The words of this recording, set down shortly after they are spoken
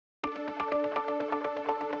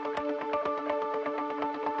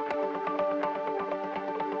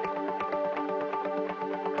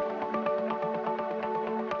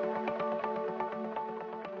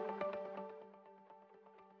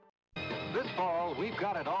fall, we've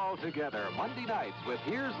got it all together Monday nights with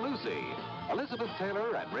Here's Lucy. Elizabeth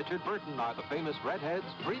Taylor and Richard Burton are the famous Redheads'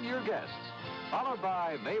 premier guests, followed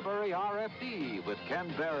by Maybury RFD with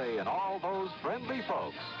Ken Berry and all those friendly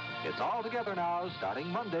folks. It's all together now, starting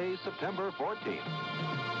Monday, September 14th.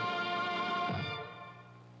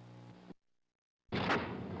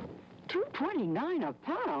 $2.29 a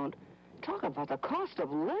pound? Talk about the cost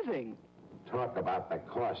of living. Talk about the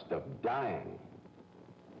cost of dying.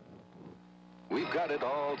 We've got it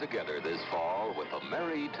all together this fall with the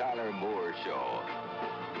Mary Tyler Moore Show.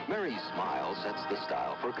 Mary's smile sets the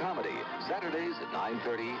style for comedy. Saturdays at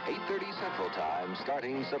 9:30, 8:30 Central Time,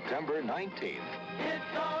 starting September 19th.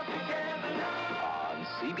 It's all together now. On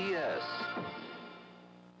CBS.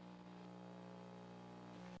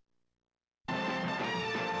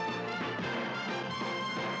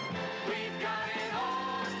 We've got it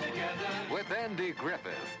all together. With Andy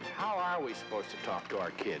Griffith. How are we supposed to talk to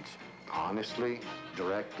our kids? Honestly,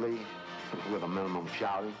 directly, with a minimum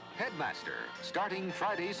shouting. Headmaster, starting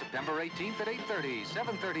Friday, September 18th at 8:30,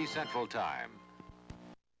 7:30 Central Time.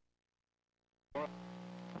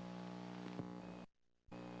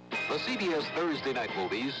 The CBS Thursday night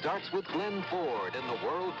movie starts with Glenn Ford in the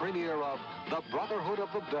world premiere of The Brotherhood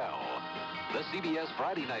of the Bell. The CBS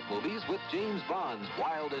Friday night movies with James Bond's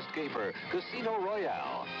wildest caper, Casino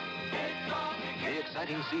Royale. The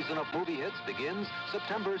exciting season of movie hits begins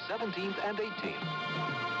September 17th and 18th.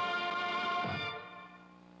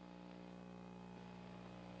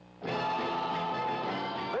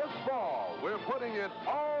 This fall, we're putting it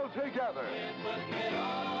all together.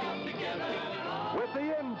 With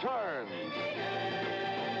the interns.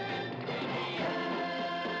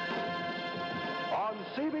 On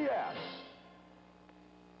CBS.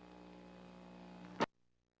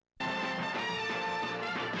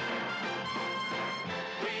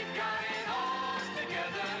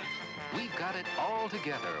 Got it all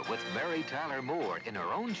together with Mary Tyler Moore in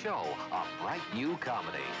her own show, a bright new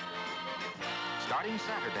comedy. Starting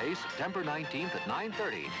Saturday, September 19th at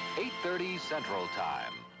 9:30, 8:30 Central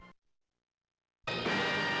Time.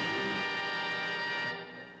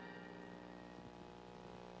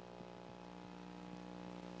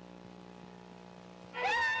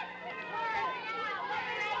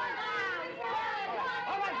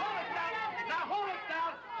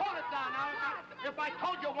 If I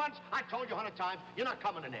told you once, I told you 100 times, you're not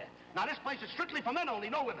coming in there. Now, this place is strictly for men only,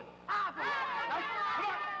 no women. Now, come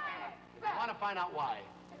on. If you want to find out why,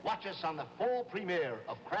 watch us on the fall premiere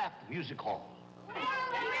of Kraft Music Hall.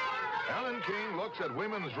 Alan King looks at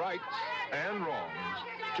women's rights and wrongs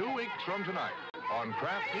 2 weeks from tonight on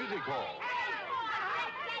Kraft Music Hall.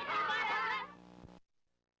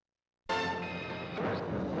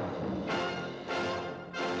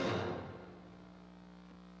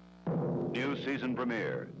 New season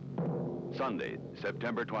premiere, Sunday,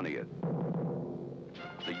 September 20th.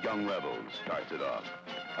 The Young Rebels starts it off.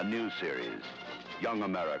 A new series, Young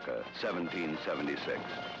America, 1776.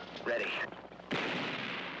 Ready.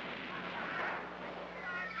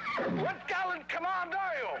 What gallant command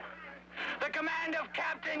are you? The command of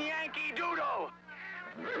Captain Yankee Doodle.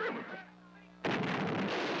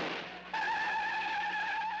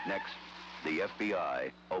 Next, the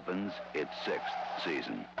FBI opens its 6th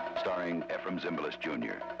season, starring Ephraim Zimbalist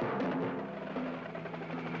Jr.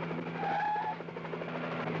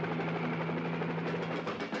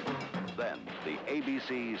 Then, the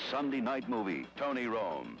ABC Sunday night movie, Tony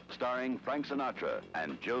Rome, starring Frank Sinatra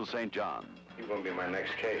and Jill St. John. You're going to be my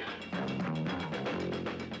next case.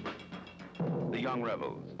 The Young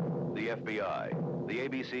Rebels, the FBI, the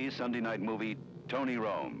ABC Sunday night movie, Tony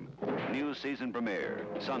Rome. New season premiere,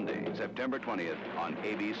 Sunday, September 20th on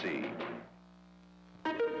ABC.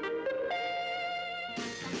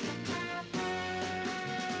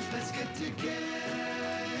 Let's get together.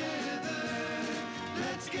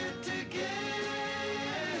 Let's get together.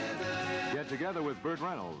 Get Together with Burt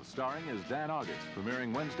Reynolds, starring as Dan August,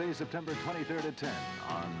 premiering Wednesday, September 23rd at 10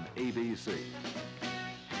 on ABC.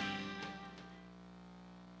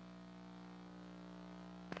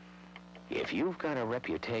 If you've got a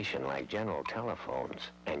reputation like General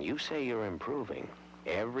Telephones, and you say you're improving,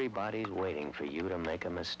 everybody's waiting for you to make a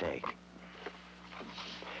mistake.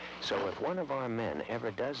 So if one of our men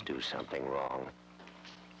ever does do something wrong,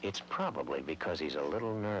 it's probably because he's a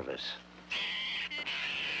little nervous.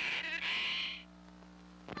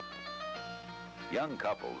 Young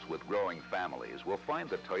couples with growing families will find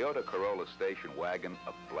the Toyota Corolla station wagon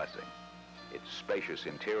a blessing. Its spacious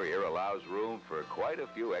interior allows room for quite a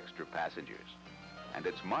few extra passengers, and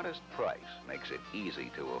its modest price makes it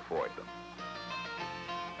easy to afford them.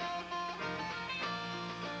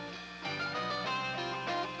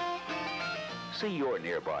 See your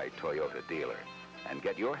nearby Toyota dealer and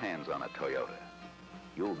get your hands on a Toyota.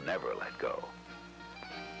 You'll never let go.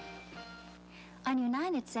 On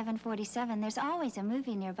United 747, there's always a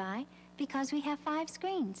movie nearby because we have 5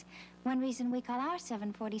 screens. One reason we call our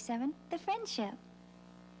 747 the Friendship.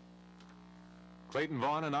 Clayton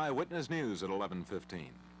Vaughn and Eyewitness News at 11:15.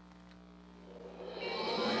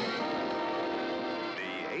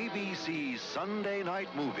 The ABC Sunday Night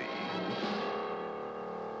Movie.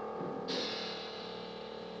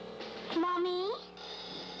 Mommy?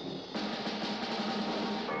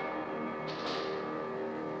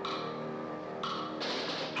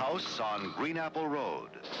 House on Green Apple Road,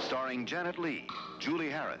 starring Janet Leigh, Julie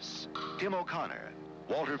Harris, Tim O'Connor,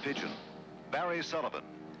 Walter Pidgeon, Barry Sullivan,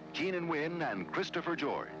 Keenan Wynn, and Christopher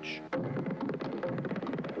George.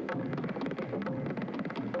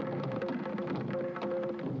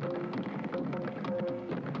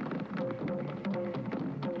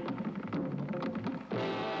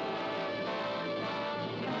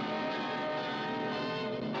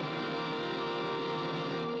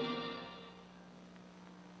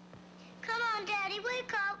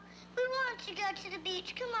 To the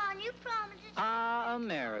beach. Come on, you promised. Ah,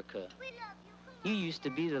 America. We love you. You used to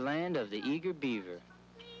be the land of the eager beaver.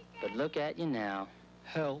 But look at you now.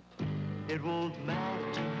 Help. It won't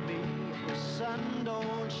matter to me if the sun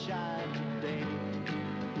don't shine today.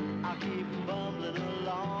 I'll keep bumbling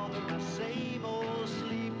along in the same old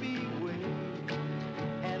sleepy way.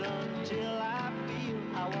 And until I feel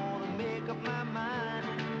I want to make up my mind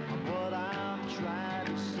on what I'm trying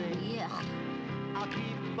to say. Yeah. I'll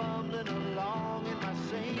keep bumbling along in my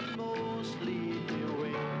same old sleepy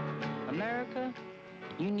way. America,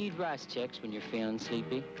 you need rice checks when you're feeling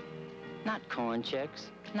sleepy. Not corn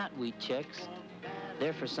checks, not wheat checks.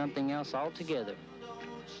 They're for something else altogether.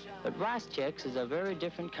 But rice checks is a very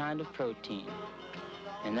different kind of protein.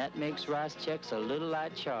 And that makes rice checks a little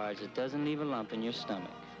light charge that doesn't leave a lump in your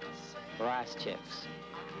stomach. Rice checks.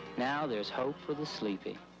 Now there's hope for the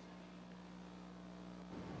sleepy.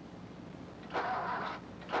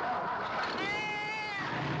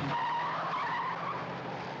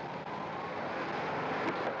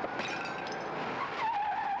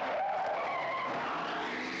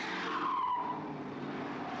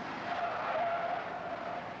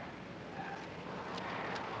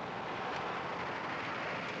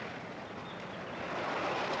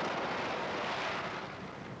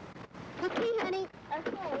 Okay, honey.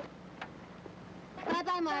 Okay.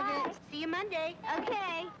 Bye-bye, Margaret. Bye. See you Monday.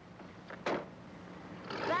 Okay.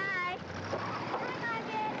 Bye. Bye,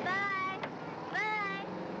 Margaret. Bye. Bye.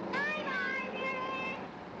 Bye, Margaret.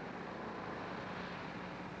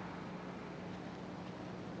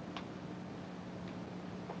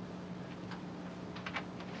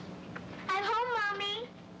 I'm home, Mommy.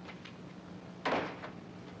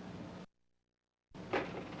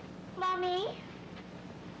 Mommy?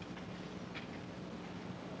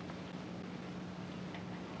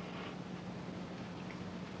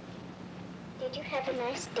 Did you have a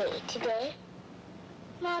nice day today?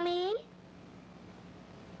 Mommy?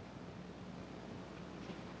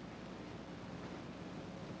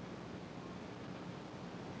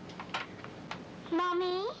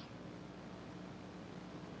 Mommy?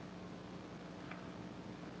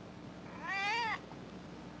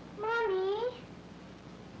 Mommy?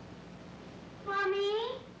 Mommy?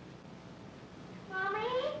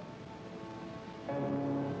 Mommy?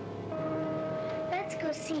 Let's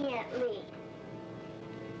go see Aunt Lee.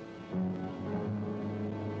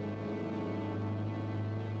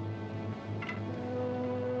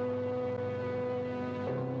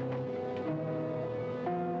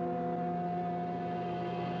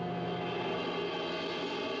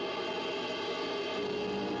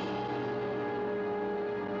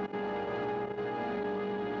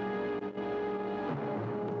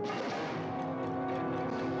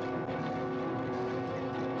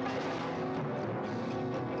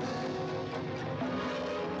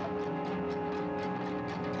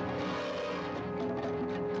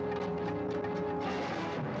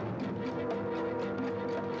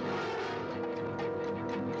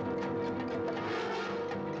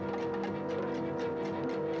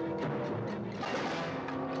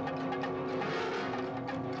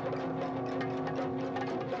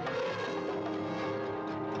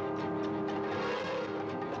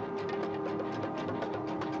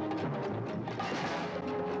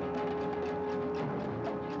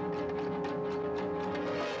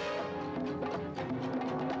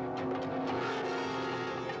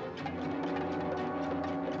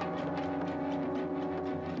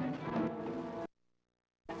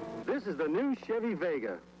 This is the new Chevy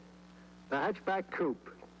Vega, the hatchback coupe.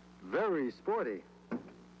 Very sporty.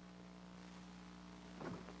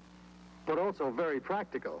 but also very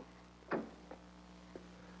practical.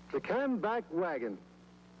 The Camback wagon.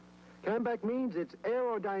 Camback means it's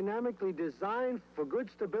aerodynamically designed for good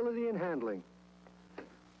stability and handling.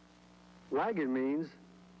 Wagon means,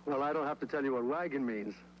 well, I don't have to tell you what wagon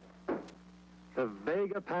means. The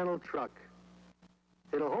Vega panel truck.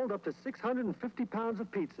 It'll hold up to 650 pounds of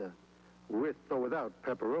pizza, with or without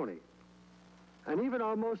pepperoni. And even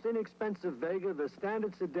our most inexpensive Vega, the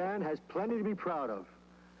standard sedan, has plenty to be proud of.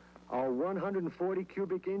 Our 140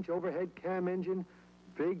 cubic inch overhead cam engine,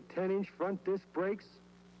 big 10-inch front disc brakes,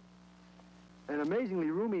 an amazingly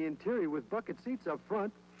roomy interior with bucket seats up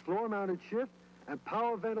front, floor-mounted shift, and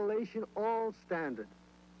power ventilation, all standard.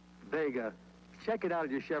 Vega. Check it out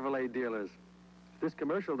at your Chevrolet dealers. If this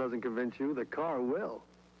commercial doesn't convince you, the car will.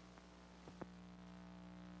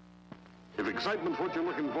 If excitement's what you're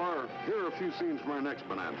looking for, here are a few scenes from our next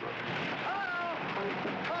bonanza.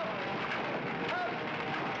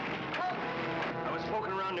 I was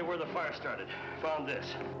poking around near where the fire started. Found this.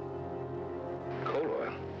 Coal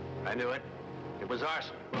oil. I knew it. It was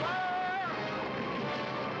arson.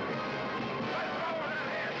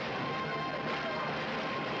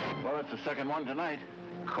 Well, that's the second one tonight.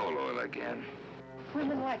 Coal oil again.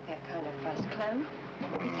 Women like that kind of fuss, Clem.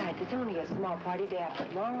 Besides, it's only a small party day after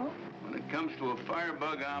tomorrow. When it comes to a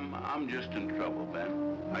firebug, I'm just in trouble,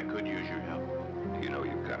 Ben. I could use your help. You know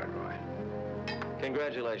you've got it, Roy.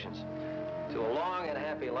 Congratulations. To a long and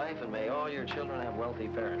happy life, and may all your children have wealthy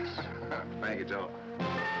parents. Thank you, Joe.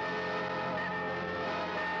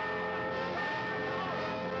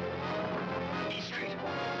 East Street.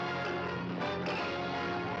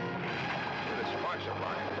 With a spark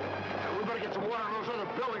supply. We better get some water in those other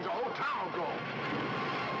buildings. The whole town will go.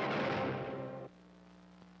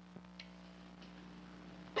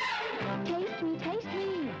 Taste me, taste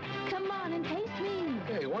me. Come on and taste me.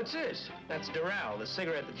 Hey, what's this? That's Doral, the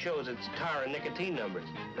cigarette that shows its tar and nicotine numbers.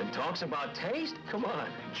 And talks about taste? Come on,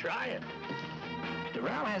 try it.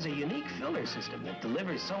 Doral has a unique filler system that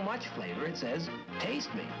delivers so much flavor it says,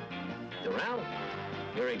 taste me. Doral,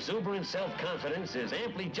 your exuberant self-confidence is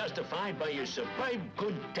amply justified by your superb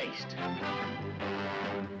good taste.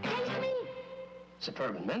 Taste me.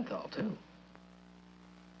 Superb and menthol, too.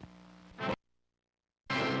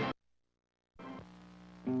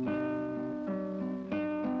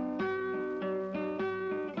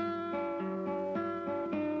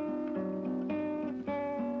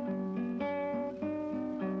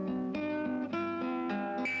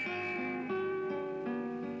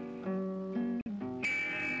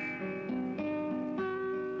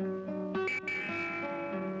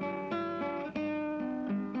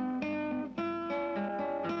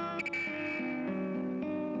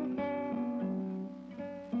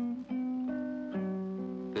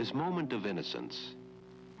 This moment of innocence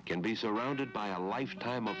can be surrounded by a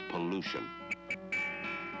lifetime of pollution.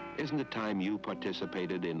 Isn't it time you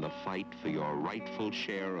participated in the fight for your rightful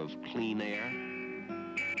share of clean air?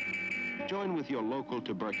 Join with your local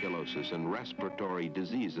Tuberculosis and Respiratory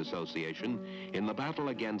Disease Association in the battle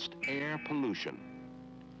against air pollution.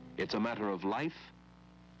 It's a matter of life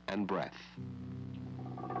and breath.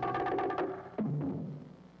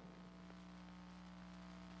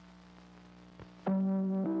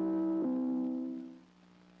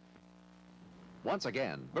 Once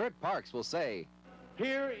again, Bert Parks will say,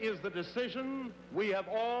 Here is the decision we have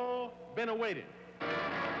all been awaiting.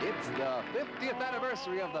 it's the 50th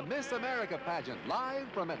anniversary of the Miss America pageant, live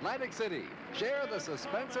from Atlantic City. Share the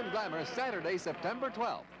suspense and glamour Saturday, September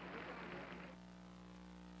 12th.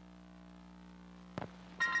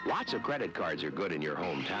 Lots of credit cards are good in your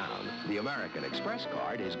hometown. The American Express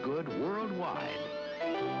card is good worldwide.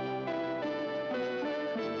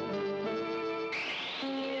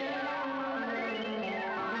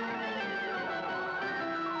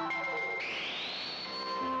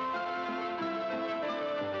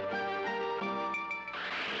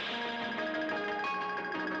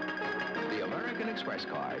 The American Express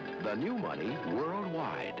card, the new money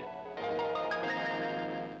worldwide.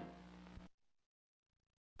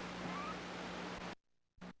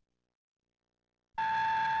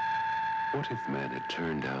 What if man had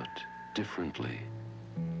turned out differently?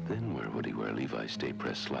 Then where would he wear Levi's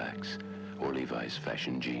stay-press slacks or Levi's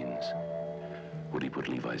fashion jeans? Would he put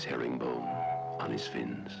Levi's herringbone on his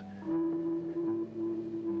fins?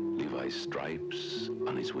 Levi's stripes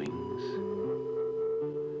on his wings?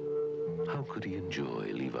 How could he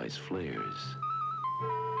enjoy Levi's flares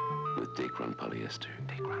with Dacron polyester?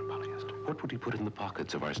 What would he put in the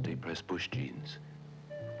pockets of our stay-press bush jeans?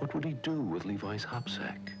 What would he do with Levi's hop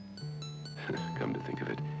sack? Come to think of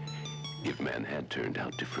it, If man had turned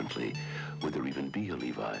out differently, would there even be a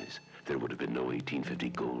Levi's? There would have been no 1850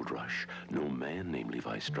 gold rush, no man named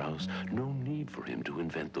Levi Strauss, no need for him to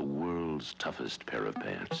invent the world's toughest pair of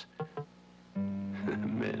pants.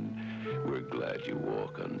 Men, we're glad you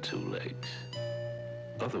walk on two legs.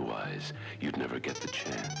 Otherwise, you'd never get the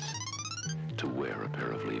chance to wear a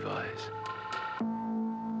pair of Levi's.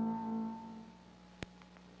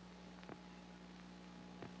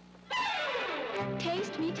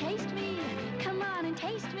 Taste me, taste me. Come on and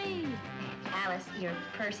taste me. Alice, your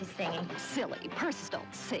purse is singing. Silly, purses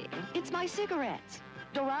don't sing. It's my cigarettes.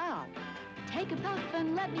 Doral. Take a puff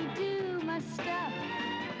and let me do my stuff.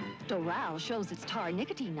 Doral shows its tar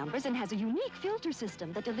nicotine numbers and has a unique filter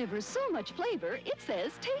system that delivers so much flavor, it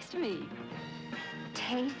says, taste me.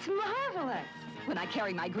 Tastes marvelous. When I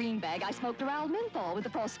carry my green bag, I smoke Doral menthol with the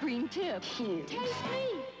frost green tip. Cute. Taste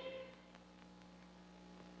me.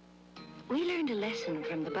 We learned a lesson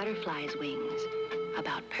from the butterfly's wings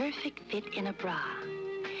about perfect fit in a bra.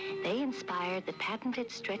 They inspired the patented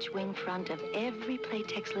stretch wing front of every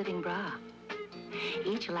Playtex living bra.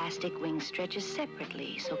 Each elastic wing stretches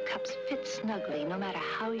separately so cups fit snugly no matter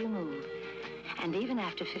how you move. And even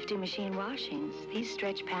after 50 machine washings, these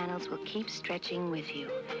stretch panels will keep stretching with you.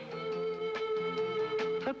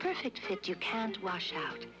 For perfect fit you can't wash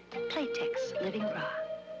out. Playtex living bra.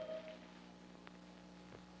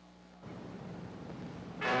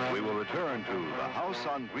 We will return to The House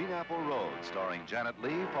on Green Apple Road, starring Janet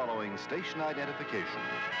Leigh, following station identification.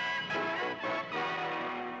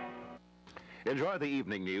 Enjoy the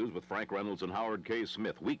evening news with Frank Reynolds and Howard K.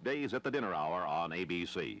 Smith, weekdays at the dinner hour on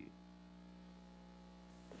ABC.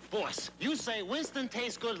 Boss, you say Winston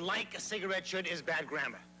tastes good like a cigarette should is bad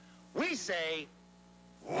grammar. We say...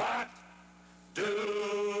 What do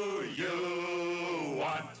you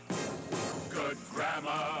want? Good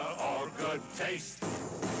grammar or good taste?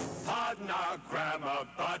 Pardon our grammar,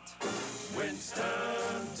 but Winston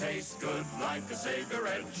tastes good like a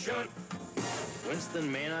cigarette should.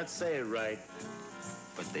 Winston may not say it right,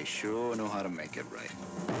 but they sure know how to make it right.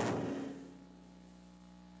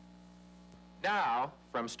 Now,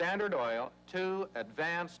 from Standard Oil, 2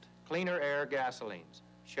 advanced cleaner air gasolines,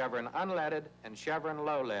 Chevron unleaded and Chevron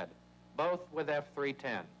low-lead, both with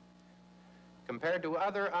F310. Compared to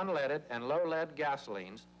other unleaded and low-lead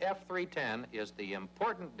gasolines, F310 is the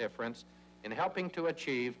important difference in helping to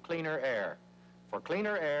achieve cleaner air. For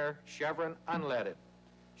cleaner air, Chevron unleaded,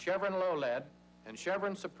 Chevron low-lead, and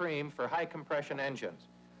Chevron Supreme for high-compression engines.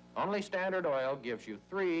 Only Standard Oil gives you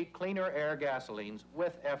 3 cleaner air gasolines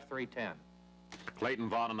with F310. Clayton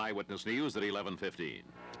Vaughn and Eyewitness News at 11:15.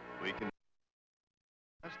 We can...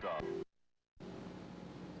 Stop.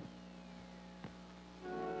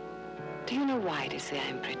 Do you know why they say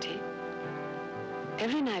I'm pretty?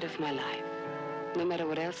 Every night of my life, no matter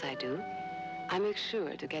what else I do, I make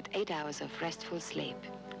sure to get 8 hours of restful sleep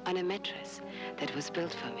on a mattress that was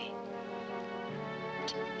built for me.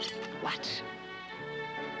 Watch.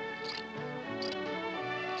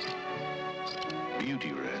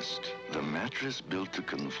 Beauty Rest, the mattress built to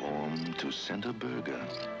conform to Santa Burger.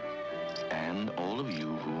 And all of you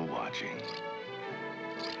who are watching.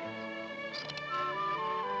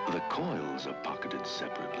 The coils are pocketed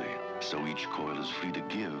separately, so each coil is free to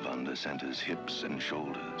give under Santa's hips and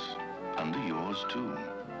shoulders. Under yours, too.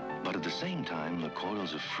 But at the same time, the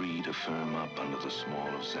coils are free to firm up under the small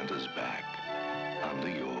of Santa's back. Under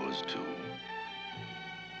yours, too.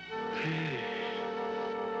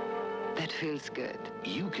 That feels good.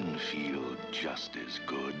 You can feel just as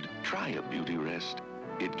good. Try a Beauty Rest.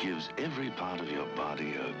 It gives every part of your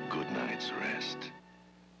body a good night's rest.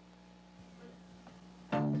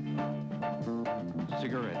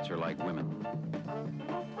 Cigarettes are like women.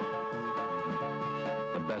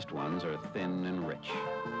 The best ones are thin and rich.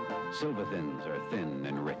 Silver Thins are thin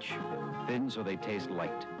and rich. Thin so they taste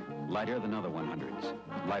light. Lighter than other 100s.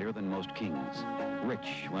 Lighter than most Kings.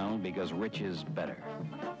 Rich, well, because rich is better.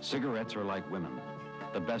 Cigarettes are like women.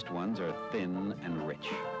 The best ones are thin and rich.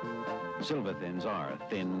 Silver Thins are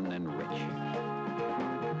thin and rich.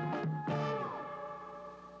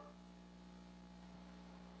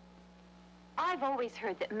 I've always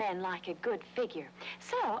heard that men like a good figure.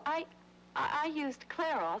 So I used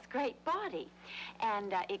Clairol's Great Body,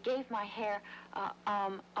 and it gave my hair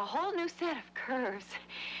a whole new set of curves.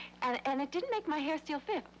 And it didn't make my hair feel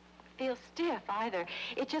stiff either.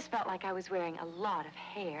 It just felt like I was wearing a lot of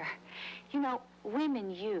hair. You know,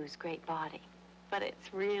 women use Great Body, but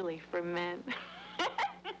it's really for men.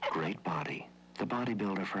 Great Body, the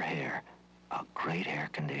bodybuilder for hair. A great hair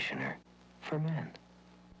conditioner for men.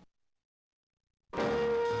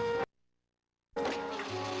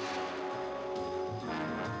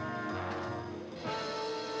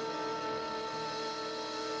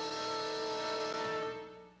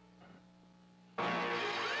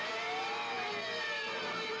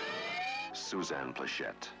 Suzanne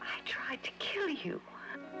Plachette. I tried to kill you.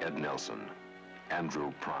 Ed Nelson.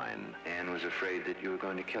 Andrew Prine. Anne was afraid that you were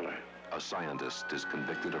going to kill her. A scientist is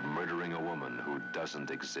convicted of murdering a woman who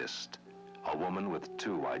doesn't exist. A woman with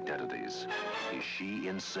two identities. Is she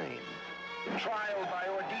insane? Trial by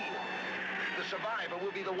ordeal. The survivor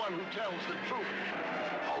will be the one who tells the truth.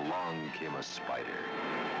 Along came a spider.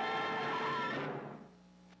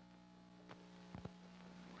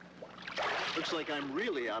 Looks like I'm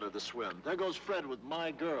really out of the swim. There goes Fred with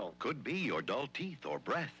my girl. Could be your dull teeth or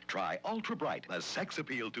breath. Try Ultra Bright, the sex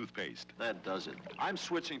appeal toothpaste. That does it. I'm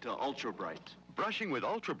switching to Ultra Bright. Brushing with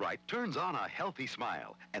Ultra Bright turns on a healthy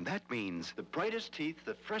smile, and that means the brightest teeth,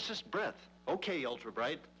 the freshest breath. Okay, Ultra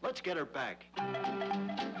Bright, let's get her back.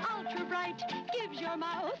 Ultra Bright gives your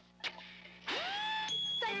mouth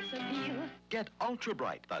sex appeal. Get Ultra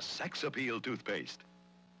Bright, the sex appeal toothpaste.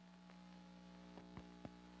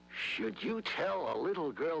 Should you tell a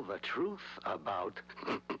little girl the truth about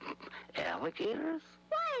alligators?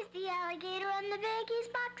 Why is the alligator on the baggies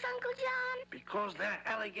box, Uncle John? Because they're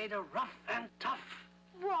alligator rough and tough.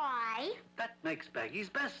 Why? That makes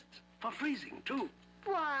baggies best. For freezing, too.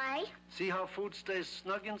 Why? See how food stays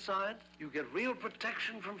snug inside? You get real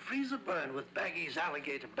protection from freezer burn with Baggies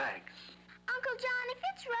alligator bags. Uncle John, if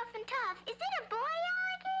it's rough and tough, is it a boy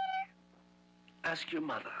alligator? Ask your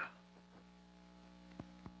mother.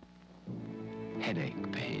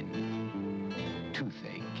 Headache pain,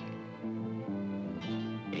 toothache,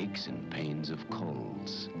 aches and pains of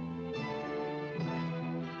colds,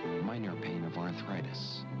 minor pain of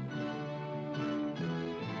arthritis,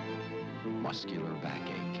 muscular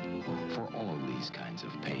backache. For all these kinds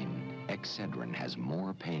of pain, Excedrin has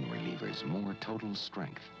more pain relievers, more total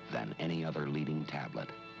strength than any other leading tablet.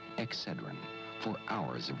 Excedrin, for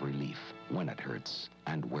hours of relief when it hurts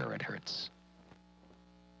and where it hurts.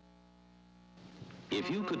 If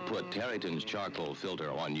you could put Terryton's charcoal filter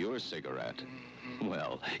on your cigarette,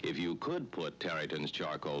 well, if you could put Terryton's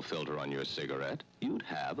charcoal filter on your cigarette, you'd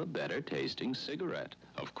have a better tasting cigarette.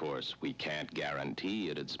 Of course, we can't guarantee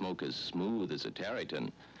it'd smoke as smooth as a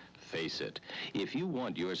Terryton. Face it, if you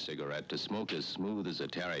want your cigarette to smoke as smooth as a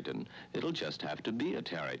Terryton, it'll just have to be a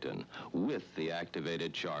Terryton with the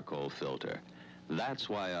activated charcoal filter. That's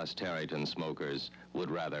why us Terryton smokers would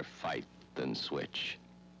rather fight than switch.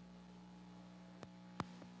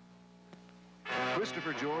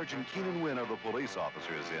 Christopher George and Keenan Wynn are the police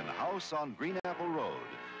officers in House on Green Apple Road,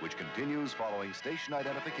 which continues following station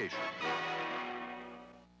identification.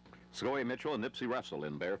 Scoey Mitchell and Nipsey Russell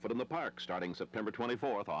in Barefoot in the Park, starting September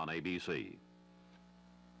 24th on ABC.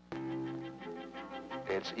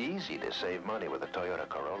 It's easy to save money with a Toyota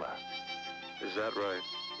Corolla. Is that right?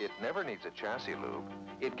 It never needs a chassis lube.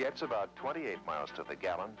 It gets about 28 miles to the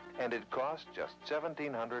gallon, and it costs just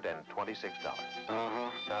 $1,726.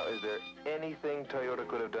 Uh-huh. Now, is there anything Toyota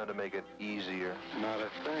could have done to make it easier? Not a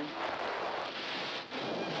thing.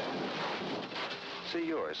 See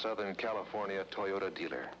your Southern California Toyota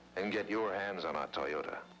dealer and get your hands on a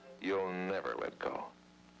Toyota. You'll never let go.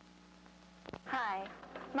 Hi,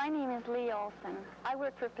 my name is Lee Olson. I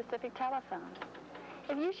work for Pacific Telephone.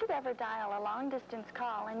 If you should ever dial a long-distance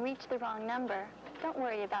call and reach the wrong number, don't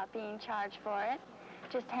worry about being charged for it.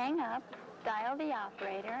 Just hang up, dial the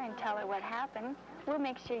operator, and tell her what happened. We'll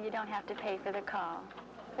make sure you don't have to pay for the call.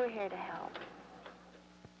 We're here to help.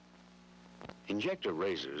 Injector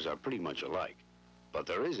razors are pretty much alike, but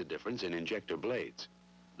there is a difference in injector blades.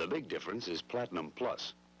 The big difference is Platinum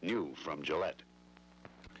Plus, new from Gillette.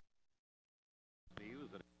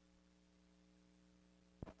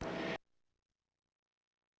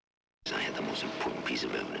 I had the most important piece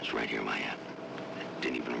of evidence right here in my app. It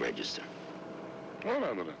didn't even register. What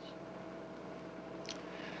evidence?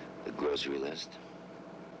 The grocery list.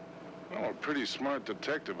 Well, a pretty smart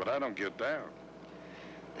detective, but I don't get down.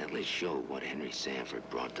 That list showed what Henry Sanford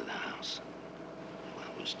brought to the house. Well,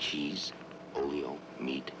 it was cheese, oleo,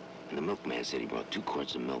 meat, and the milkman said he brought 2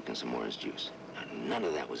 quarts of milk and some orange juice. Now, none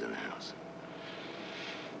of that was in the house.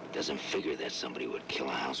 It doesn't figure that somebody would kill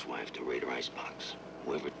a housewife to raid her icebox.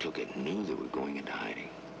 Whoever took it knew they were going into hiding.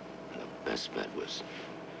 And the best bet was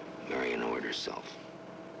Marion Ord herself.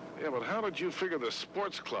 Yeah, but how did you figure the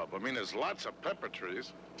sports club? I mean, there's lots of pepper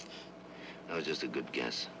trees. That was just a good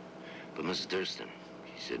guess. But Mrs. Thurston,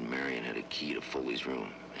 she said Marion had a key to Foley's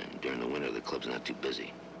room, and during the winter, the club's not too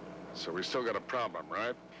busy. So we still got a problem,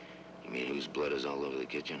 right? You mean whose blood is all over the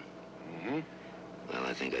kitchen? Mm-hmm. Well,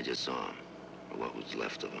 I think I just saw him, or what was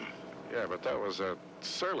left of him. Yeah, but that was a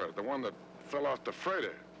sailor, the one that fell off the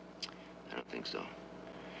freighter. I don't think so.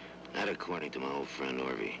 Not according to my old friend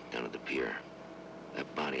Orvie down at the pier.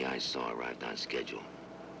 That body I saw arrived on schedule.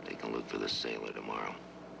 They can look for the sailor tomorrow.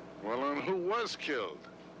 Well, and who was killed?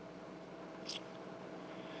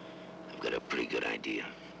 I've got a pretty good idea.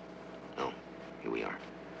 Oh, here we are.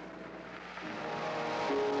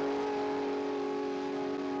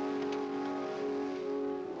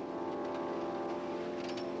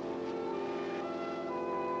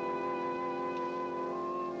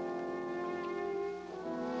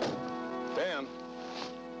 Dan.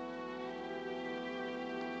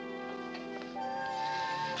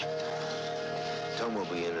 Tom will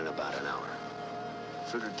be in about an hour.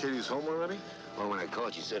 Figured Katie's home already? Well, when I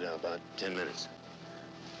called, she said about 10 minutes.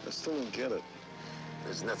 I still don't get it.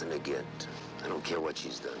 There's nothing to get. I don't care what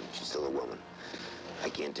she's done. She's still a woman. I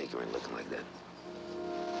can't take her in looking like that.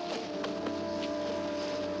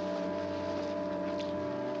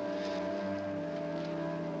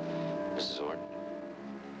 Mrs. Ord?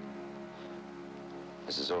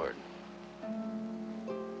 Mrs. Ord?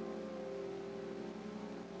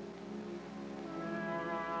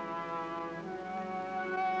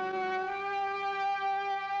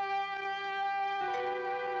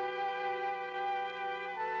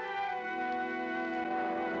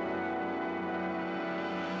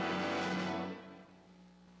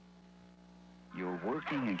 You're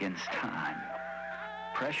working against time.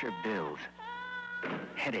 Pressure builds.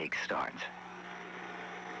 Headache starts.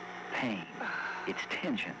 Pain. It's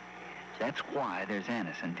tension. That's why there's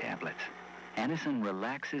Anacin tablets. Anacin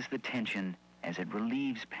relaxes the tension as it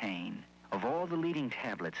relieves pain. Of all the leading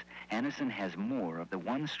tablets, Anacin has more of the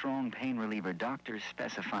one strong pain reliever doctors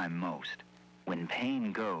specify most. When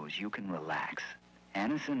pain goes, you can relax.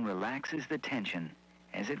 Anacin relaxes the tension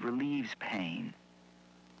as it relieves pain.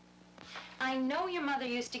 I know your mother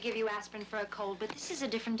used to give you aspirin for a cold, but this is a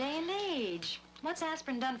different day and age. What's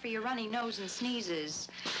aspirin done for your runny nose and sneezes?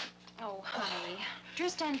 Oh, honey,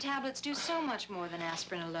 Dristan tablets do so much more than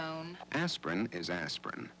aspirin alone. Aspirin is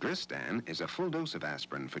aspirin. Dristan is a full dose of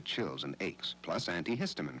aspirin for chills and aches, plus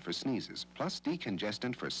antihistamine for sneezes, plus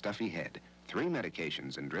decongestant for stuffy head. 3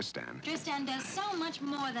 medications in Dristan. Dristan does so much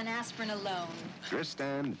more than aspirin alone.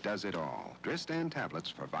 Dristan does it all. Dristan tablets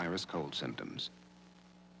for virus cold symptoms.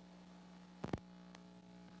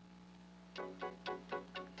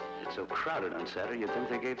 It's so crowded on Saturday, you'd think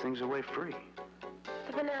they gave things away free.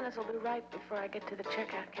 The bananas will be ripe before I get to the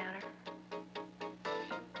checkout counter.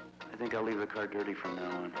 I think I'll leave the car dirty from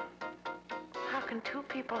now on. How can 2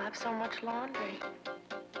 people have so much laundry?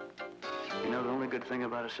 You know the only good thing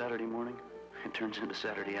about a Saturday morning? It turns into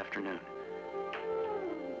Saturday afternoon.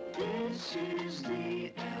 This is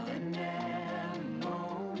the L&M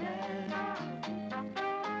moment.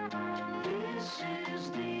 This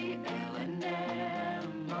is the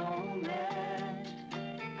L&M moment.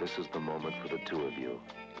 This is the moment for the 2 of you.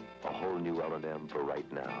 A whole new L&M for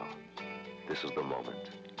right now. This is the moment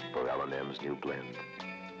for L&M's new blend.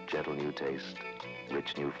 Gentle new taste,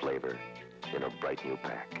 rich new flavor, in a bright new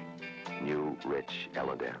pack. New, rich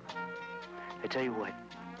L&M. I tell you what.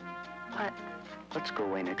 What? Let's go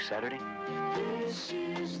away next Saturday. This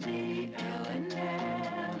is the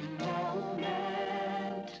L&M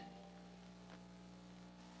moment.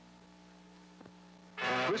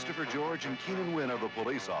 Christopher George and Keenan Wynn are the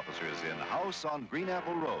police officers in House on Green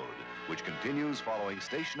Apple Road, which continues following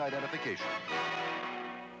station identification.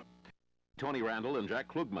 Tony Randall and Jack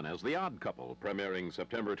Klugman as The Odd Couple, premiering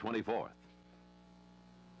September 24th.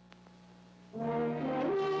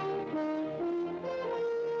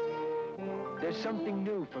 There's something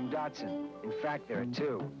new from Datsun. In fact, there are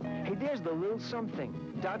 2. Hey, there's the little something.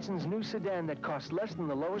 Datsun's new sedan that costs less than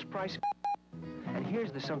the lowest price. And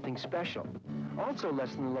here's the something special. Also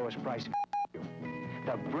less than the lowest price.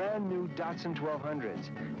 The brand new Datsun 1200s.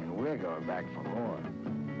 And we're going back for more.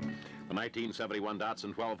 The 1971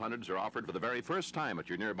 Datsun 1200s are offered for the very first time at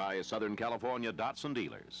your nearby Southern California Datsun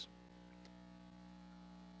dealers.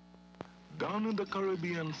 Down in the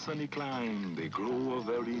Caribbean sunny clime, they grow a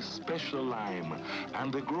very special lime.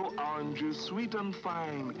 And they grow oranges sweet and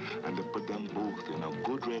fine. And they put them both in a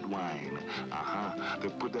good red wine. They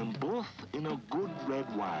put them both in a good red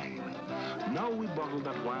wine. Now we bottled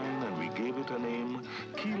that wine and we gave it a name.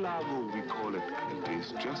 Key Largo we call it, and it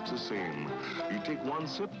tastes just the same. You take one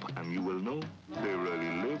sip and you will know they really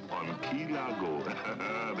live on Key Largo.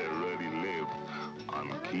 They really live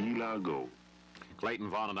on Key Largo.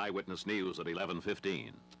 Clayton Vaughn and Eyewitness News at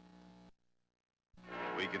 11:15.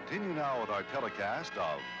 We continue now with our telecast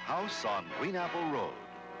of House on Green Apple Road.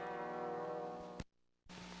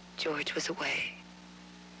 George was away,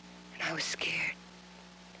 and I was scared.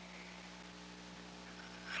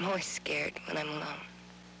 I'm always scared when I'm alone.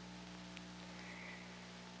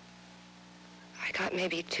 I got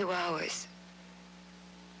maybe 2 hours.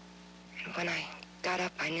 And when I got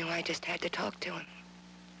up, I knew I just had to talk to him.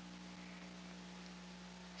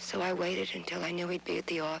 So I waited until I knew he'd be at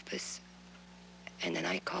the office. And then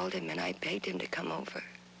I called him and I begged him to come over.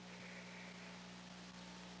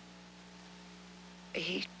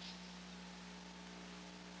 He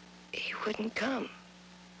wouldn't come.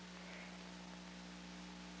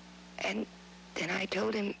 And then I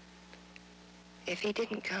told him if he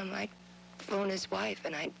didn't come, I'd phone his wife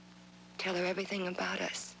and I'd tell her everything about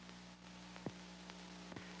us.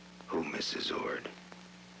 Who, Mrs. Ord?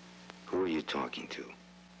 Who are you talking to?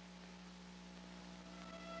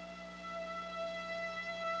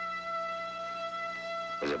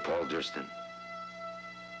 Was it Paul Durston?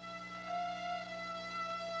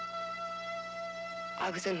 I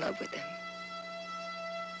was in love with him.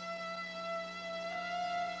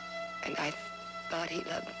 And I thought he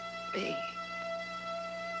loved me.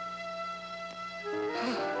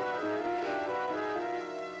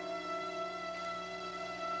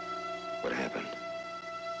 What happened?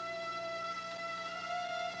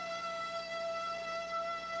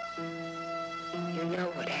 You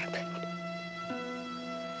know what happened.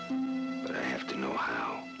 But I have to know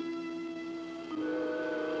how.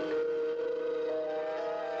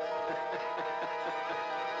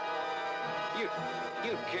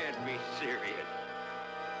 You can't be serious.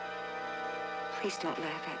 Please don't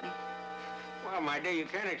laugh at me. Well, my dear, you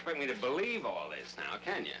can't expect me to believe all this now,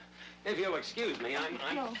 can you? If you'll excuse me, I'm...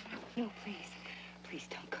 No, please. Please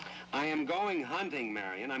don't go. I am going hunting,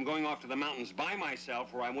 Marion. I'm going off to the mountains by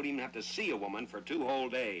myself where I won't even have to see a woman for 2 whole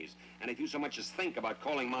days. And if you so much as think about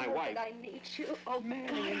calling my wife... I need you. Oh, Marion,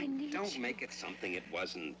 God, I need don't you. make it something it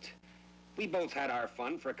wasn't. We both had our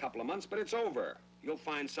fun for a couple of months, but it's over. You'll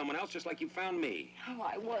find someone else just like you found me. Oh,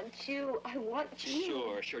 I want you. I want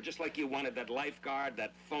you. Sure. Just like you wanted that lifeguard,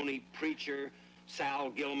 that phony preacher,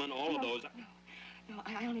 Sal Gilman, all of those. No,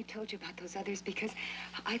 I only told you about those others because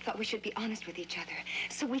I thought we should be honest with each other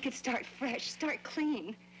so we could start fresh, start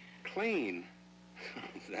clean. Clean?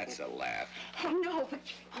 That's a laugh. Oh, no,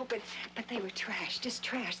 but they were trash, just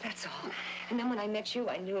trash, that's all. And then when I met you,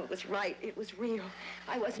 I knew it was right, it was real.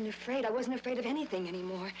 I wasn't afraid of anything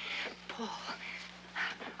anymore. Paul,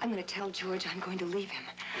 I'm going to tell George I'm going to leave him.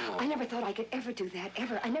 Oh. I never thought I could ever do that,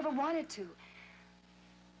 ever. I never wanted to.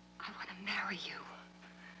 I want to marry you.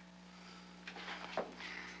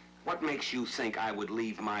 What makes you think I would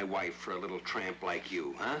leave my wife for a little tramp like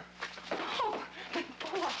you, huh? Oh, but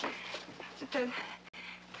Paul,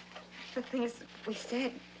 the things we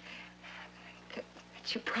said, that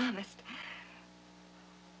you promised,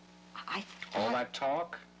 I thought... All that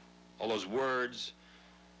talk, all those words,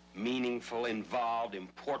 meaningful, involved,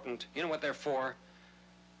 important, you know what they're for?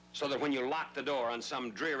 So that when you lock the door on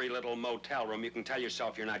some dreary little motel room, you can tell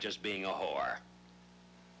yourself you're not just being a whore.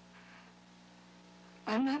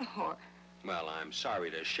 I'm not a whore. Well, I'm sorry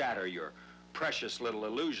to shatter your precious little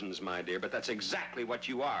illusions, my dear, but that's exactly what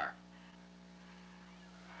you are.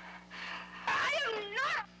 I am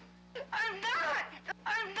not! I'm not!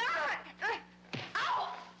 I'm not!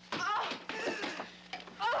 Ow! Oh!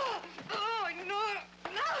 Oh! Oh! No!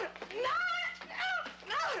 No! No! No!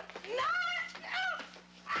 No! No!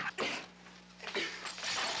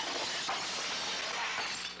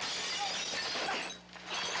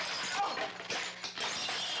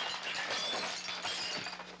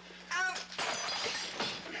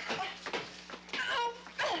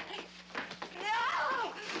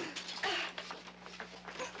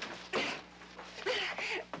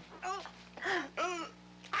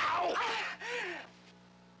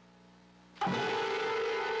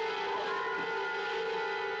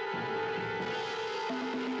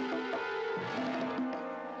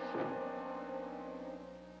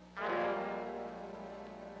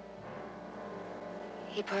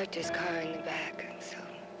 He parked his car in the back, so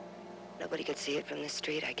nobody could see it from the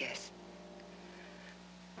street, I guess.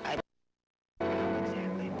 I don't know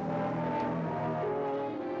exactly.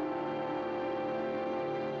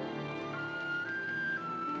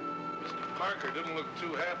 Mr. Parker didn't look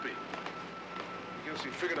too happy. I guess he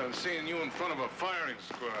figured on seeing you in front of a firing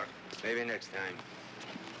squad. Maybe next time.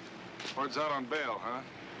 Word's out on bail, huh?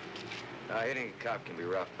 Hitting a cop can be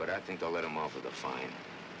rough, but I think they'll let him off with a fine.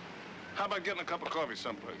 How about getting a cup of coffee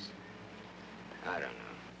someplace? I don't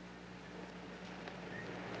know.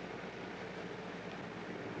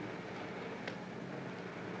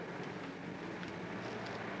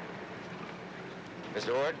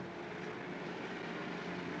 Mr. Ord?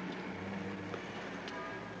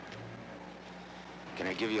 Can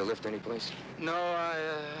I give you a lift anyplace? No,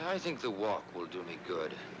 I think the walk will do me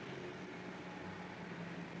good.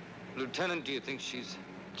 Lieutenant, do you think she's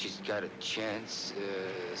got a chance?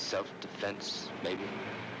 Self-defense, maybe?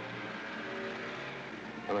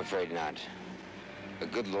 I'm afraid not. A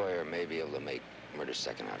good lawyer may be able to make murder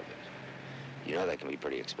second out of it. You know that can be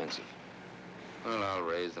pretty expensive. Well, I'll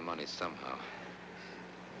raise the money somehow.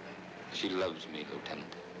 She loves me,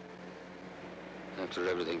 Lieutenant. After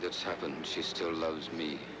everything that's happened, she still loves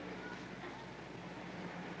me.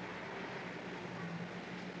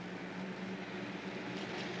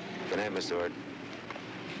 Good night, Mr. Ord.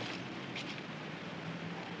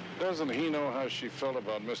 Doesn't he know how she felt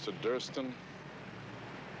about Mr. Durston?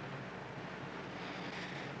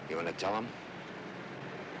 You want to tell him?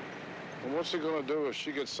 And what's he gonna do if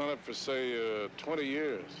she gets sent up for, say, 20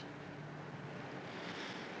 years?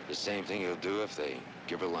 The same thing he'll do if they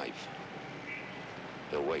give her life.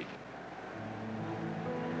 He'll wait.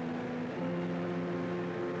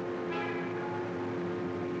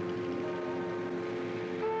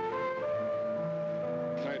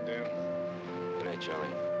 Good night, Dan. Good night, Charlie.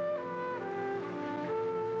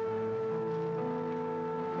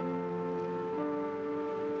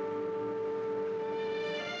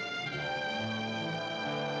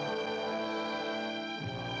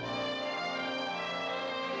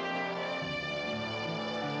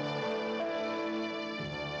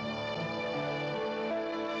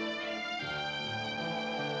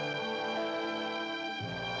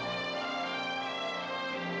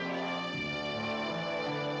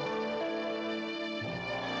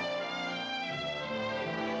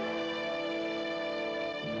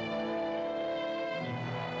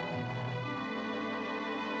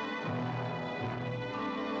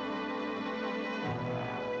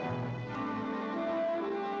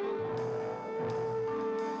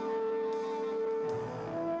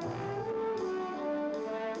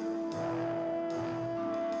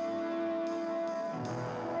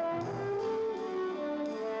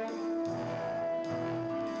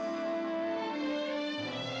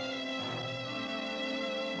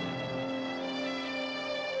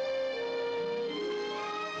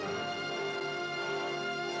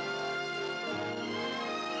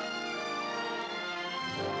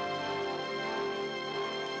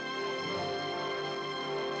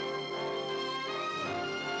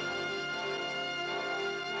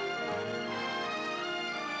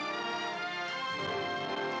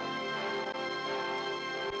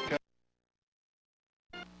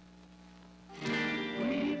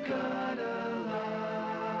 We've got a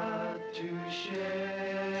lot to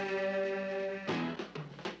share.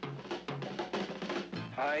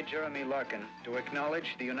 I, Jeremy Larkin, do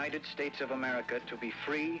acknowledge the United States of America to be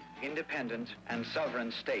free, independent, and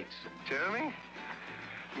sovereign states. Jeremy,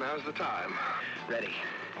 now's the time. Ready.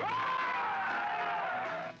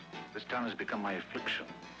 This town has become my affliction,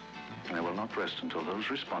 and I will not rest until those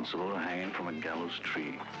responsible are hanging from a gallows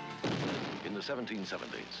tree. In the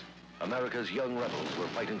 1770s, America's young rebels were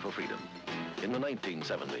fighting for freedom. In the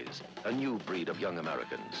 1970s, a new breed of young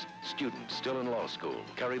Americans, students still in law school,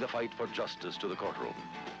 carry the fight for justice to the courtroom.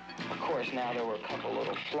 Of course, now there were a couple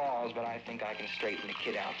little flaws, but I think I can straighten the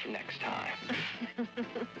kid out for next time.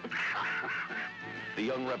 The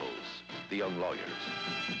young rebels, the young lawyers.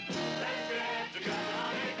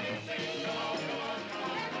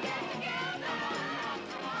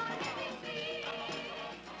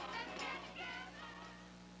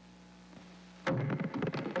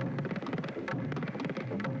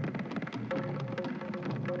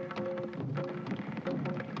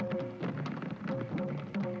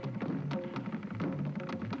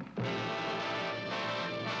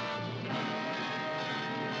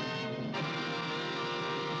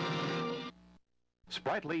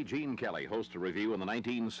 Sprightly Gene Kelly hosts a review in the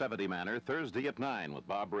 1970 manner Thursday at 9 with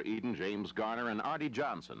Barbara Eden, James Garner, and Artie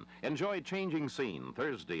Johnson. Enjoy Changing Scene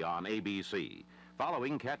Thursday on ABC.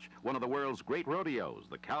 Following, catch one of the world's great rodeos,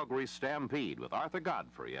 the Calgary Stampede, with Arthur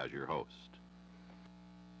Godfrey as your host.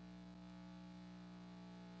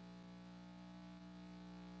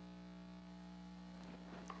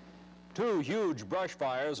 Two huge brush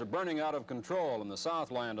fires are burning out of control in the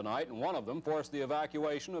Southland tonight, and one of them forced the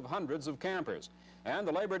evacuation of hundreds of campers. And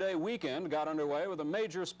the Labor Day weekend got underway with a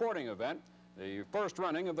major sporting event, the first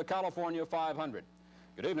running of the California 500.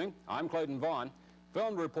 Good evening, I'm Clayton Vaughn.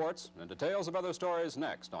 Filmed reports and details of other stories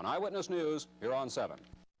next on Eyewitness News here on 7.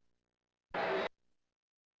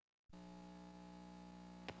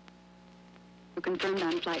 Confirmed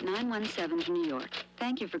on Flight 917 to New York.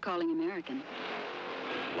 Thank you for calling American.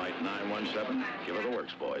 Flight 917, give her the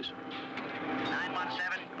works, boys.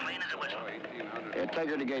 917, clean as a whistle. Take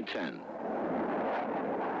her to gate 10.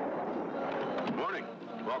 Morning.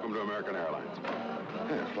 Welcome to American Airlines.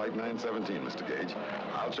 Flight 917, Mr. Gage.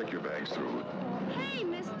 I'll check your bags through. Hey,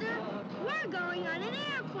 mister, we're going on an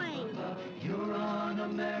airplane. You're on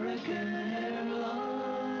American Airlines.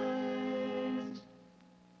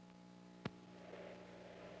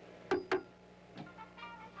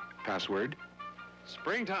 Password?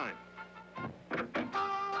 Springtime.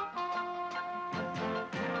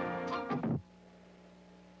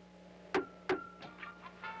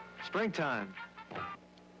 Springtime.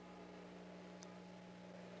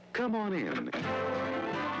 Come on in.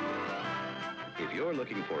 If you're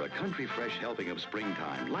looking for a country fresh helping of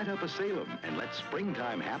springtime, light up a Salem and let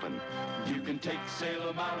springtime happen. You can take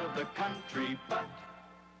Salem out of the country, but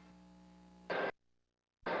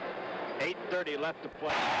 8:30 left to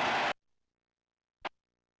play.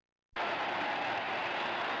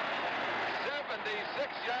 76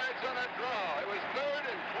 yards on a draw. It was 3rd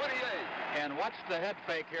and 28. And watch the head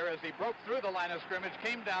fake here as he broke through the line of scrimmage,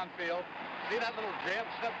 came downfield. See that little jab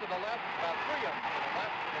step to the left? About 3 of them. To the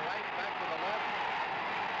left, to the right, back to the left.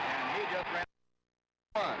 And he just ran.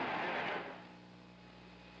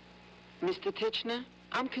 Mr. Titchener,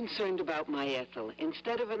 I'm concerned about my Ethel.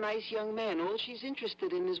 Instead of a nice young man, all she's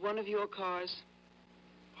interested in is one of your cars.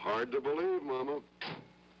 Hard to believe, Mama.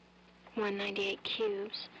 198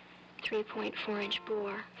 cubes, 3.4-inch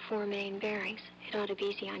bore, 4 main bearings. It ought to be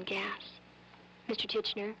easy on gas. Mr.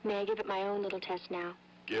 Titchener, may I give it my own little test now?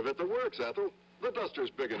 Give it the works, Ethel. The Duster's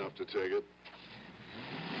big enough to take it.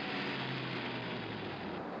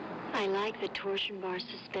 I like the torsion bar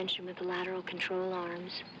suspension with the lateral control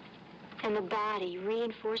arms. And the body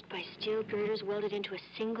reinforced by steel girders welded into a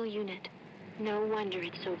single unit. No wonder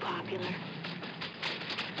it's so popular.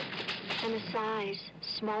 And the size,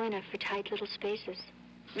 small enough for tight little spaces.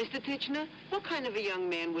 Mr. Titchener, what kind of a young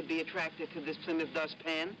man would be attracted to this Plymouth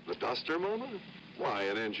dustpan? The Duster, Mama? Why,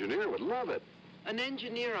 an engineer would love it. An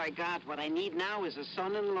engineer I got. What I need now is a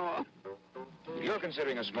son-in-law. If you're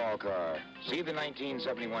considering a small car, see the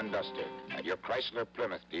 1971 Duster at your Chrysler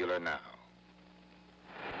Plymouth dealer now.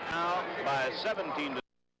 Now, by 17 to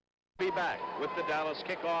be back with the Dallas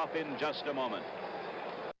kickoff in just a moment.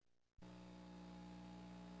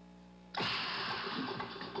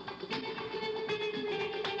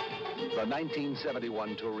 The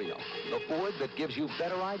 1971 Torino, the Ford that gives you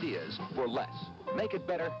better ideas for less. Make it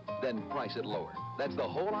better, then price it lower. That's the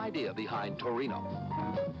whole idea behind Torino.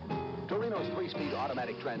 Torino's 3-speed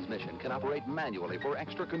automatic transmission can operate manually for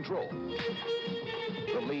extra control.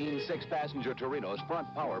 The lean 6-passenger Torino's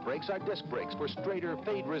front power brakes are disc brakes for straighter,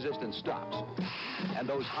 fade-resistant stops. And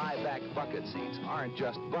those high-back bucket seats aren't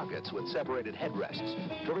just buckets with separated headrests.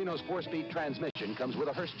 Torino's 4-speed transmission comes with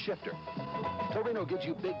a Hurst shifter. Torino gives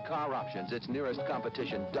you big car options its nearest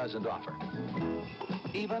competition doesn't offer.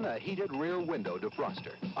 Even a heated rear window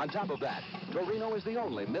defroster. On top of that, Torino is the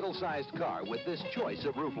only middle-sized car with this choice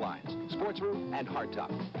of roof lines, sports roof and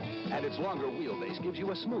hardtop. And its longer wheelbase gives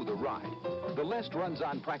you a smoother ride. The list runs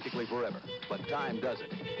on practically forever, but time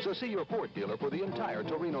doesn't. So see your Ford dealer for the entire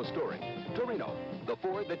Torino story. Torino, the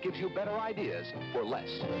Ford that gives you better ideas for less.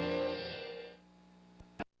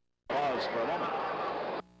 Pause for a moment.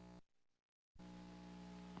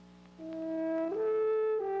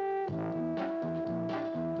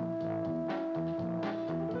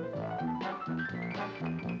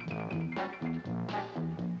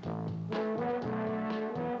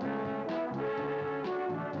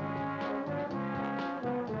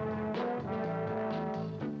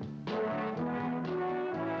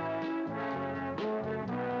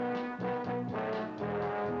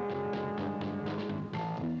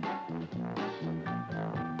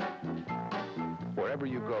 Wherever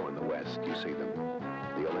you go in the West, you see them,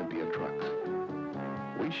 the Olympia trucks.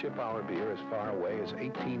 We ship our beer as far away as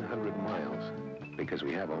 1,800 miles because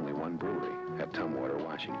we have only one brewery at Tumwater,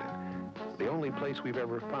 Washington. The only place we've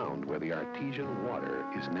ever found where the artesian water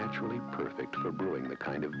is naturally perfect for brewing the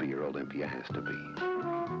kind of beer Olympia has to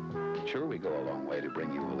be. Sure, we go a long way to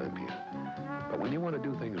bring you Olympia, but when you want to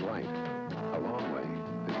do things right, a long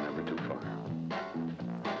way is never too far.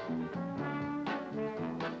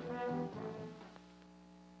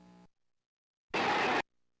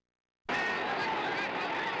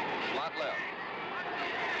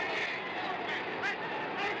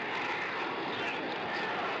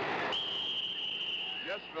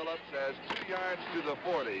 Phillips has 2 yards to the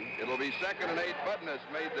 40. It'll be 2nd and 8. Budness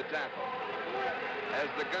made the tackle. As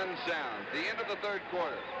the gun sounds, the end of the 3rd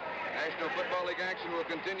quarter. National Football League action will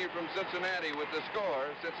continue from Cincinnati with the score,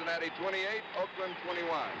 Cincinnati 28, Oakland 21.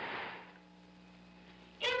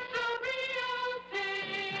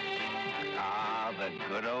 Ah, the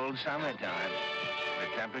good old summertime. The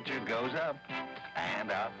temperature goes up and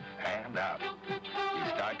up and up. You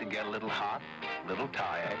start to get a little hot, a little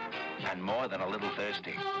tired, and more than a little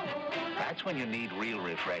thirsty. That's when you need real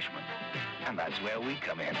refreshment. And that's where we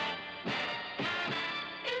come in.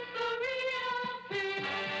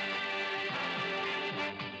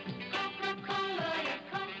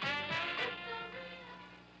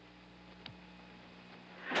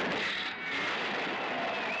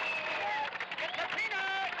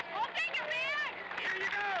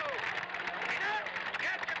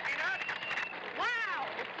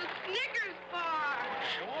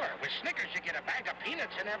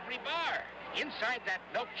 peanuts in every bar. Inside that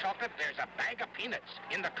milk chocolate, there's a bag of peanuts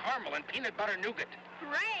in the caramel and peanut butter nougat.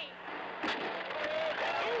 Great. Who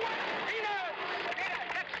wants peanuts?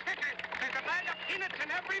 Peanuts, get stickers. There's a bag of peanuts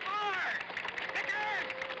in every bar. Stickers!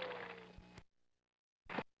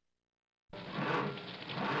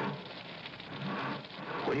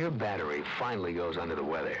 When your battery finally goes under the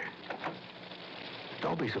weather,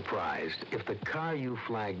 don't be surprised if the car you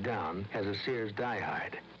flag down has a Sears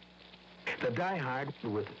diehard. The diehard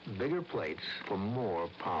with bigger plates for more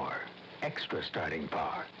power. Extra starting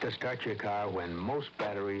power to start your car when most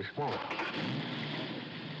batteries won't.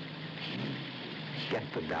 Get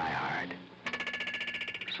the diehard.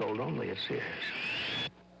 Sold only at Sears.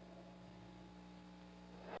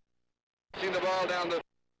 The ball down the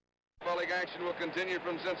football league action will continue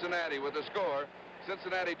from Cincinnati with the score,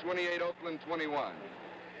 Cincinnati 28, Oakland 21.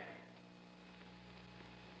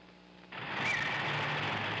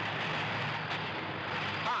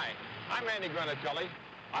 Hi, I'm Andy Granatelli.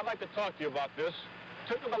 I'd like to talk to you about this.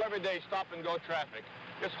 Typical everyday stop-and-go traffic.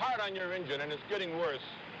 It's hard on your engine and it's getting worse.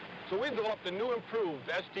 So we've developed a new improved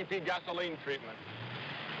STP gasoline treatment.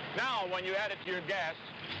 Now, when you add it to your gas,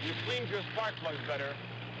 you clean your spark plugs better,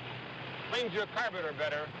 cleans your carburetor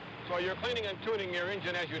better, so you're cleaning and tuning your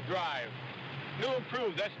engine as you drive. New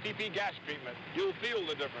improved STP gas treatment. You'll feel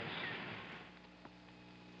the difference.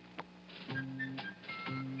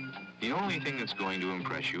 The only thing that's going to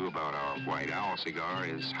impress you about our White Owl cigar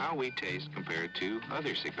is how we taste compared to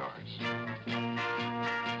other cigars.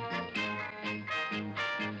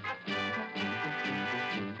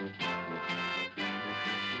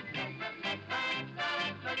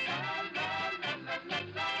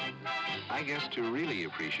 I guess to really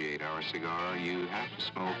appreciate our cigar, you have to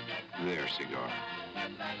smoke their cigar.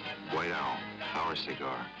 White Owl, our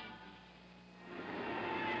cigar.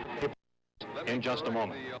 In just a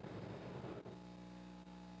moment.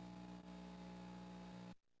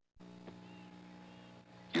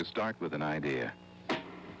 You start with an idea.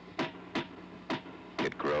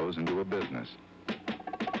 It grows into a business.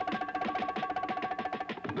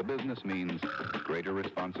 The business means greater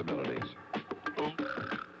responsibilities.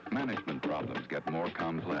 Management problems get more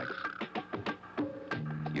complex.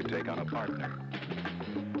 You take on a partner,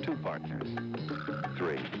 2 partners,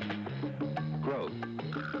 3. Growth,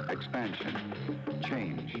 expansion,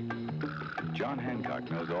 change. John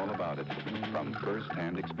Hancock knows all about it from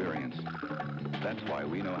first-hand experience. That's why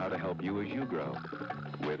we know how to help you as you grow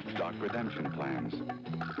with stock redemption plans,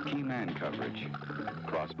 key man coverage,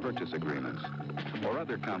 cross-purchase agreements, or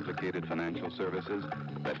other complicated financial services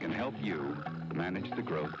that can help you manage the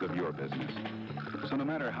growth of your business. So no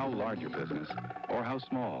matter how large your business or how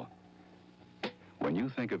small, when you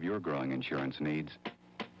think of your growing insurance needs,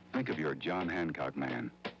 think of your John Hancock man.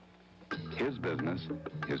 His business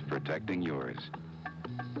is protecting yours.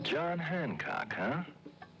 John Hancock, huh?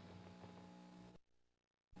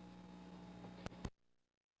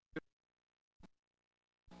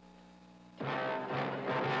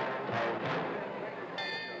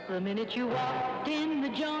 The minute you walked in the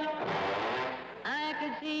joint, I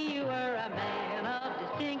could see you were a man of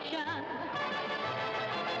distinction.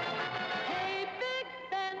 Hey, big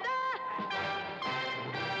spender,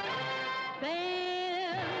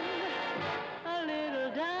 spend a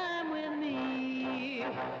little time with me.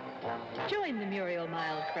 Join the Muriel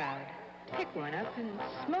Mild crowd. Pick one up and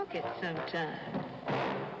smoke it sometime.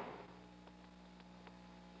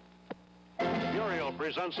 Muriel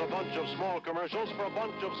presents a bunch of small commercials for a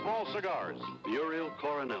bunch of small cigars. Muriel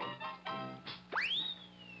Coronel.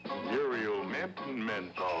 Muriel Mint and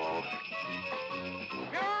Menthol.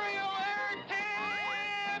 Muriel Air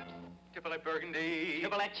Tips! Tipplet Burgundy.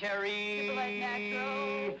 Tipplet Cherry. Tipplet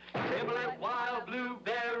Natural. Tipplet Wild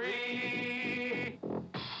Blueberry.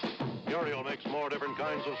 Muriel makes more different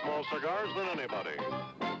kinds of small cigars than anybody.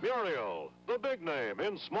 Muriel, the big name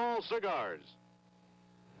in small cigars.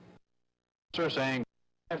 Sir saying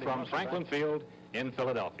from Franklin Field in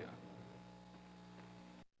Philadelphia.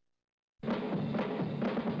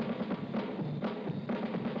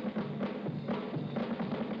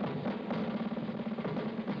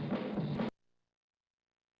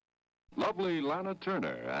 Lovely Lana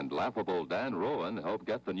Turner and laughable Dan Rowan help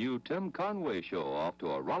get the new Tim Conway Show off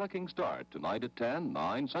to a rollicking start tonight at 10,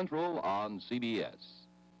 9 Central on CBS.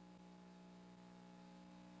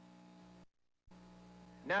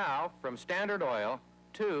 Now, from Standard Oil,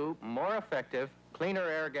 2 more effective, cleaner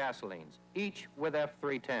air gasolines, each with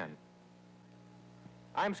F310.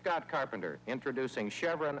 I'm Scott Carpenter, introducing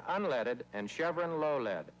Chevron Unleaded and Chevron Low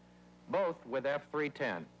Lead, both with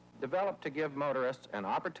F310, developed to give motorists an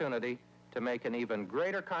opportunity to make an even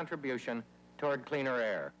greater contribution toward cleaner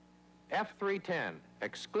air. F310,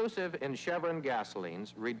 exclusive in Chevron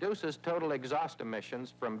gasolines, reduces total exhaust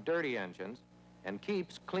emissions from dirty engines and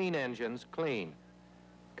keeps clean engines clean.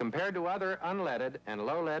 Compared to other unleaded and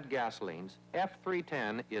low-lead gasolines,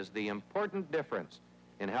 F310 is the important difference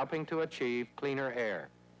in helping to achieve cleaner air.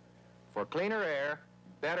 For cleaner air,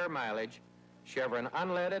 better mileage, Chevron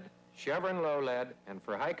unleaded, Chevron low-lead, and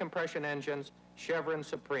for high-compression engines, Chevron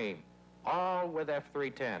Supreme, all with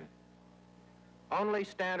F310. Only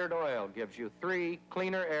Standard Oil gives you 3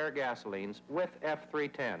 cleaner air gasolines with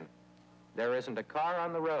F310. There isn't a car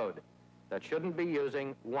on the road that shouldn't be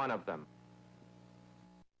using one of them.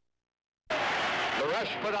 The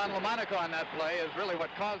rush put on Lamonaco on that play is really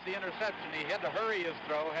what caused the interception. He had to hurry his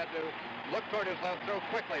throw, had to look toward his left throw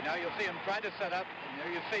quickly. Now you'll see him try to set up. And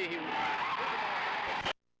there you see he...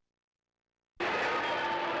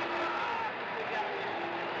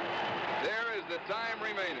 There is the time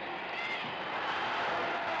remaining.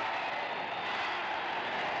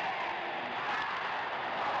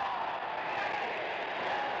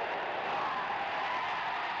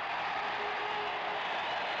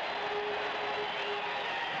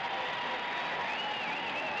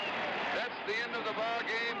 The end of the ball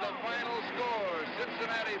game, the final score,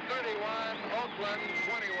 Cincinnati 31, Oakland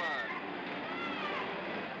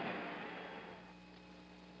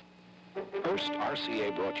 21. First,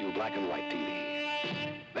 RCA brought you black and white TV.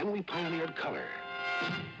 Then we pioneered color.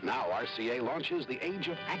 Now RCA launches the age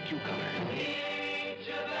of AccuColor. Age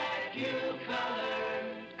of AccuColor.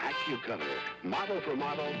 AccuColor, model for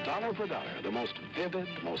model, dollar for dollar, the most vivid,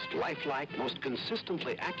 most lifelike, most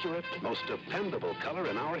consistently accurate, most dependable color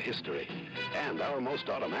in our history, and our most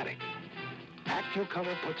automatic.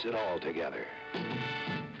 AccuColor puts it all together.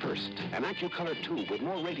 First, an AccuColor tube with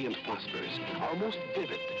more radiant phosphors, our most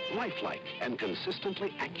vivid, lifelike, and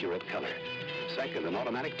consistently accurate color. Second, an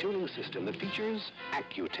automatic tuning system that features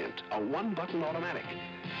AccuTint, a one-button automatic.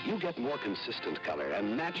 You get more consistent color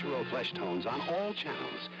and natural flesh tones on all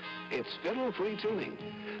channels. It's fiddle-free tuning.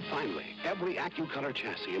 Finally, every AccuColor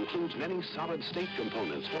chassis includes many solid-state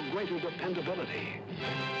components for greater dependability.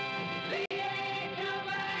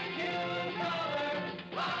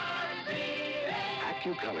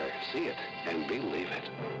 AccuColor, see it and believe it.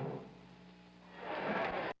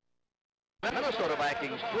 Minnesota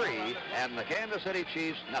Vikings 3 and the Kansas City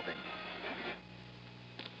Chiefs nothing.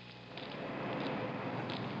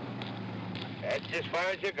 That's as far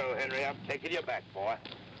as you go, Henry. I'm taking you back, boy.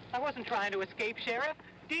 I wasn't trying to escape, Sheriff.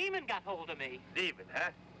 Demon got hold of me. Demon,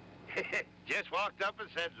 huh? Just walked up and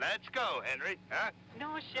said, let's go, Henry, huh?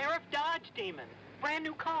 No, Sheriff, Dodge Demon. Brand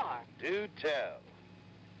new car. Do tell.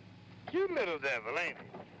 You little devil, ain't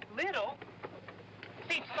you? Little?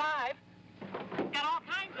 Seats 5. Got all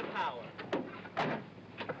kinds of power.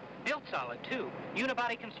 Built solid, too.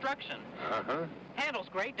 Unibody construction. Uh-huh. Handles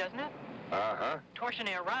great, doesn't it? Uh-huh.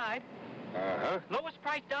 Torsionaire ride. Uh-huh. Lowest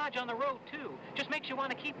price Dodge on the road, too. Just makes you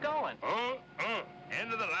want to keep going.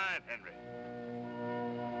 End of the line, Henry.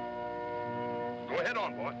 Go ahead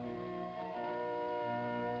on, boy.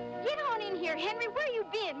 Get on in here, Henry. Where you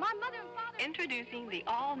been? My mother and father... Introducing the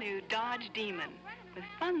all-new Dodge Demon. With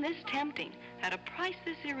fun this tempting, at a price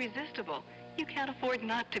this irresistible, you can't afford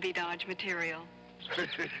not to be Dodge material. A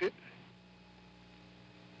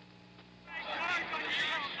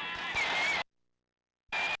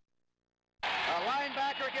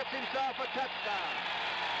linebacker gets himself a touchdown.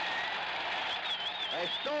 They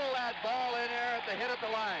stole that ball in there at the hit at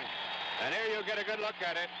the line. And here you get a good look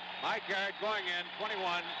at it. Mike Garrett going in,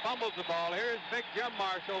 21, fumbles the ball. Here's big Jim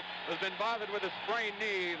Marshall, who's been bothered with a sprained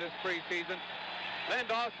knee this preseason. Then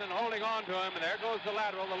Dawson holding on to him, and there goes the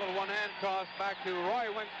lateral, the little one-hand toss back to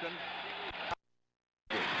Roy Winston.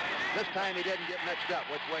 This time he didn't get mixed up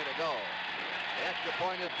which way to go. The extra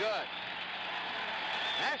point is good.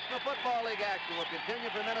 National Football League action will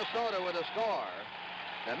continue for Minnesota with a score.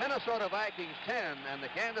 The Minnesota Vikings 10 and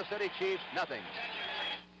the Kansas City Chiefs nothing.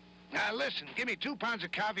 Now listen, give me 2 pounds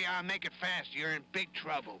of caviar and make it fast. You're in big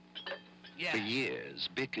trouble. Yeah. For years,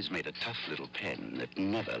 Bic has made a tough little pen that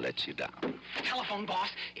never lets you down. Telephone, boss.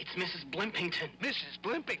 It's Mrs. Blimpington. Mrs.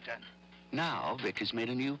 Blimpington? Now, Bic has made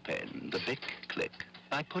a new pen, the Bic Click,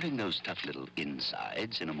 by putting those tough little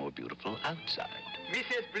insides in a more beautiful outside.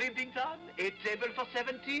 Mrs. Blimpington, it's able for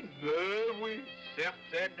 17. Oui,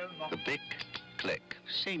 certainement. The Bic Click,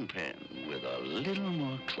 same pen with a little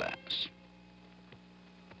more class.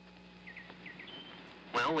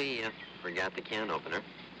 Well, we forgot the can opener.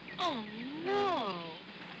 Oh, no.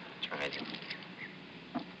 Try it.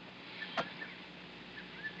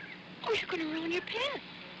 Oh, you're going to ruin your pen.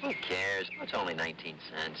 Who cares? It's only 19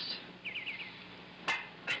 cents.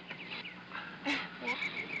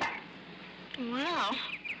 Wow.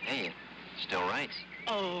 Hey, Still writes.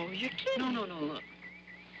 Oh, you're kidding. No, look.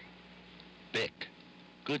 Bic.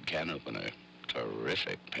 Good can opener.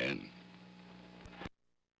 Terrific pen.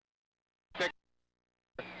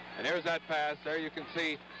 And here's that pass. There you can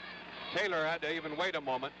see Taylor had to even wait a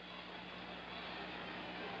moment.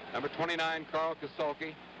 Number 29, Carl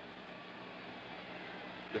Kasolke,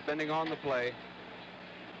 defending on the play.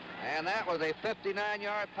 And that was a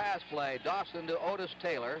 59-yard pass play. Dawson to Otis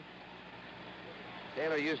Taylor.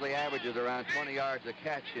 Taylor usually averages around 20 yards a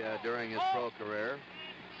catch during his pro career.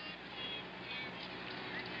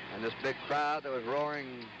 And this big crowd that was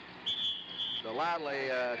roaring so loudly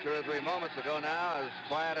 2 or 3 moments ago now has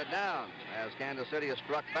quieted down as Kansas City has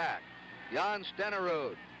struck back. Jan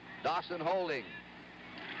Stenerud, Dawson holding.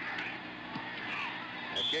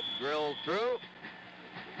 A kick drilled through.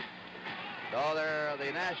 So there,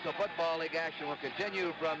 the National Football League action will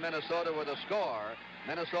continue from Minnesota with a score.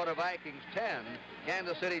 Minnesota Vikings 10,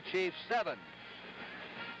 Kansas City Chiefs 7.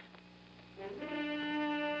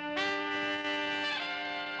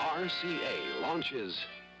 RCA launches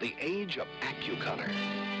the Age of AccuColor.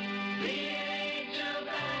 The age of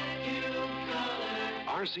AccuColor.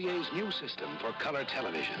 RCA's new system for color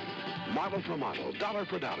television. Model for model, dollar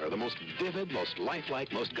for dollar, the most vivid, most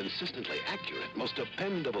lifelike, most consistently accurate, most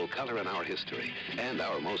dependable color in our history, and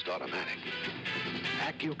our most automatic.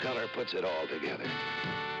 AccuColor puts it all together.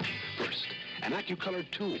 First, an AccuColor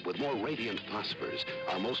tube with more radiant phosphors,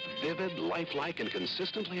 our most vivid, lifelike, and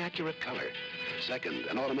consistently accurate color. Second,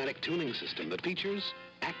 an automatic tuning system that features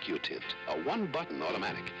AccuTint, a one-button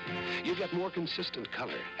automatic. You get more consistent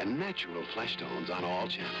color and natural flesh tones on all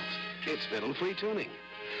channels. It's fiddle-free tuning.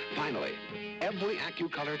 Finally, every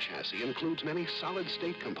AccuColor chassis includes many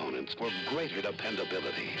solid-state components for greater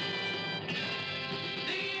dependability.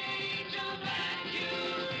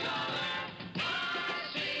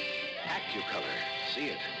 AccuColor. See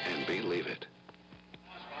it and believe it.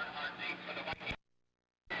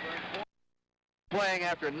 Playing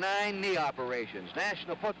after 9 knee operations.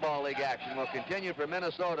 National Football League action will continue for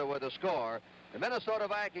Minnesota with a score. The Minnesota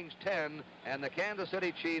Vikings 10 and the Kansas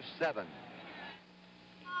City Chiefs 7.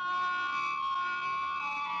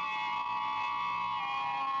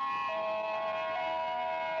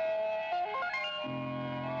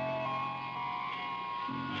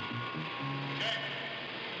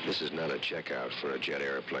 This is not a checkout for a jet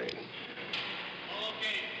airplane.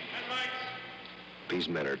 These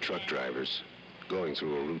men are truck drivers going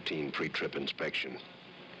through a routine pre-trip inspection.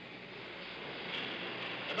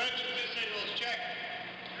 Emergency signals check.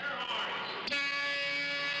 Air horns.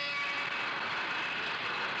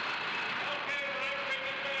 Okay, we're bring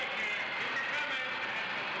it back here. Keep it coming.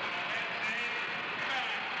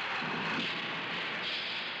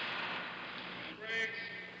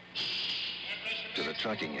 To the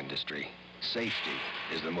trucking industry, safety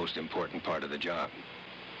is the most important part of the job.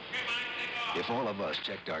 If all of us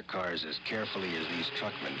checked our cars as carefully as these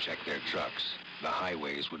truckmen check their trucks, the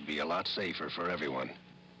highways would be a lot safer for everyone.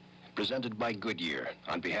 Presented by Goodyear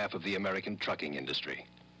on behalf of the American trucking industry.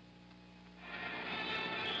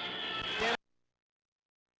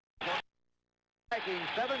 Vikings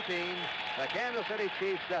 17, the Kansas City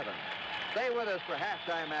Chiefs 7. Stay with us for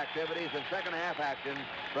halftime activities and second half action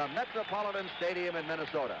from Metropolitan Stadium in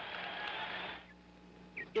Minnesota.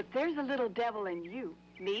 If there's a little devil in you,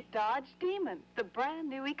 meet Dodge Demon, the brand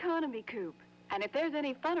new economy coupe. And if there's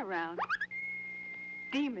any fun around,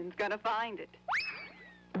 Demon's gonna find it.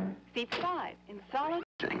 Seat 5 in solid...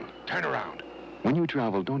 Turn around. When you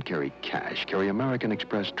travel, don't carry cash. Carry American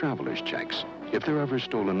Express traveler's checks. If they're ever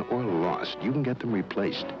stolen or lost, you can get them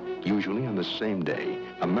replaced, usually on the same day.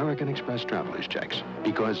 American Express traveler's checks,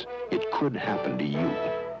 because it could happen to you.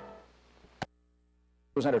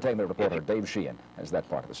 News entertainment reporter Dave Sheehan has that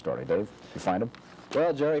part of the story. Dave, you find him?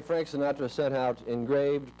 Well, Jerry, Frank Sinatra sent out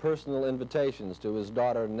engraved personal invitations to his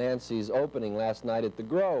daughter Nancy's opening last night at the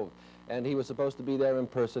Grove, and he was supposed to be there in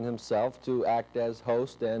person himself to act as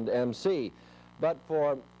host and MC. But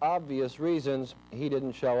for obvious reasons, he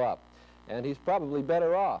didn't show up, and he's probably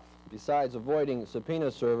better off. Besides avoiding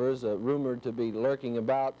subpoena servers rumored to be lurking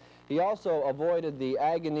about, he also avoided the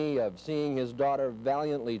agony of seeing his daughter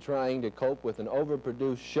valiantly trying to cope with an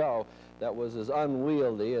overproduced show that was as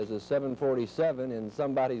unwieldy as a 747 in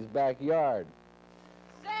somebody's backyard.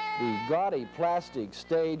 The gaudy plastic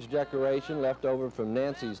stage decoration left over from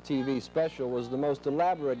Nancy's TV special was the most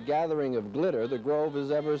elaborate gathering of glitter the Grove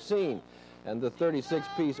has ever seen, and the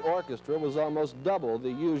 36-piece orchestra was almost double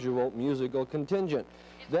the usual musical contingent.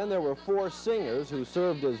 Then there were 4 singers who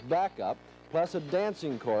served as backup, plus a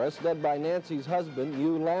dancing chorus led by Nancy's husband,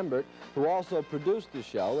 Hugh Lambert, who also produced the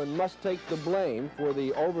show and must take the blame for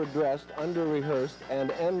the overdressed, under-rehearsed,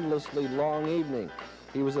 and endlessly long evening.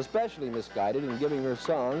 He was especially misguided in giving her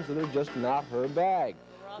songs that are just not her bag,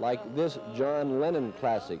 like this John Lennon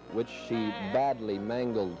classic, which she badly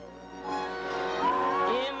mangled.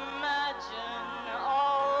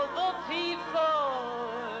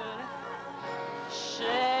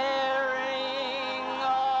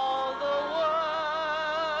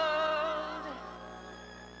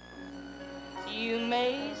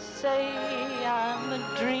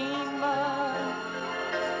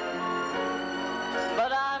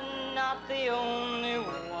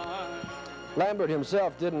 Lambert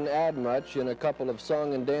himself didn't add much in a couple of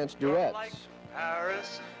song and dance duets. Like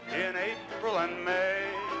Paris in April and May,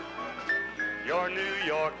 you're New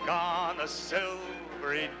York on a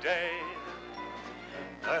silvery day,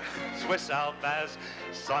 the Swiss Alps as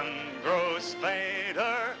sun grows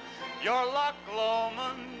fainter, you're Loch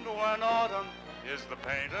Lomond when autumn is the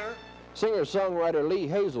painter. Singer-songwriter Lee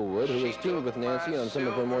Hazelwood, who has teamed with Nancy on some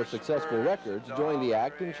of her more successful records, joined the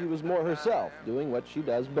act, and she was more herself, doing what she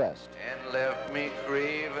does best. And left me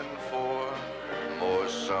craving for more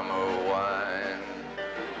summer wine.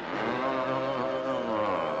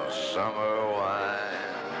 Summer wine.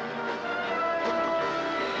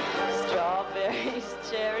 Strawberries,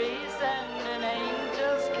 cherries, and an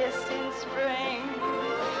angel's kiss in spring.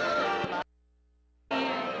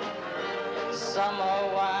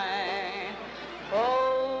 Summer wine.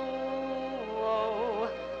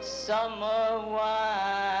 Summer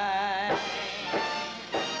wine.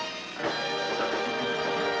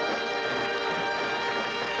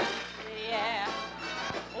 Yeah.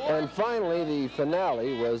 And finally, the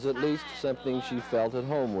finale was at least something she felt at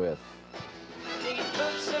home with. These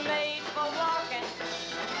boots are made for walking.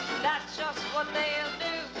 That's just what they'll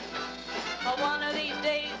do. But one of these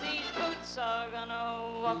days, these boots are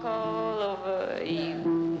gonna walk all over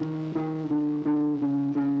you.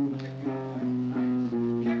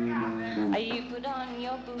 You put on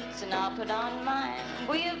your boots and I'll put on mine.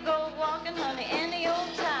 We'll go walking, honey, any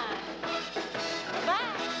old time. Bye.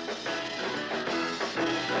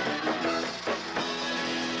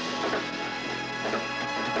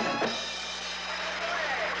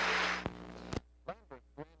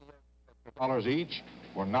 $50 each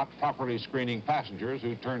for not properly screening passengers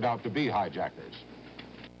who turned out to be hijackers.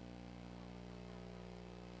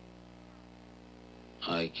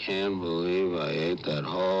 I can't believe I ate that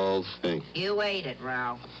whole thing. You ate it,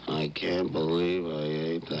 Ralph. I can't believe I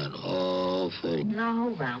ate that whole thing.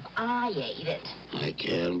 No, Ralph, I ate it. I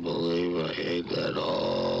can't believe I ate that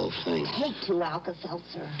whole thing. Take 2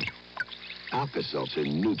 Alka-Seltzer. Alka-Seltzer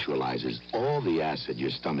neutralizes all the acid your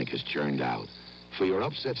stomach has churned out. For your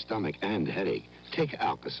upset stomach and headache, take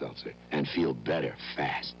Alka-Seltzer and feel better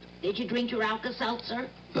fast. Did you drink your Alka-Seltzer?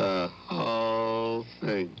 The whole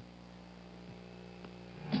thing.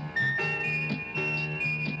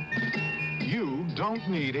 You don't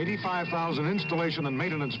need 85,000 installation and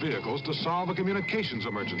maintenance vehicles to solve a communications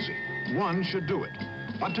emergency. One should do it.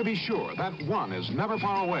 But to be sure, that one is never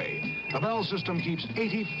far away. The Bell system keeps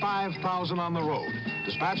 85,000 on the road,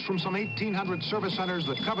 dispatched from some 1,800 service centers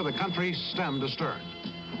that cover the country stem to stern.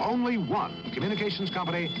 Only one communications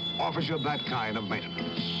company offers you that kind of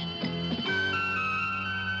maintenance.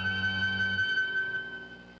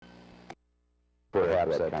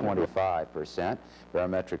 Perhaps at 25%,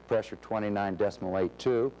 barometric pressure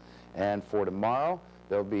 29.82, and for tomorrow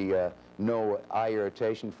there'll be no eye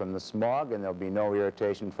irritation from the smog, and there'll be no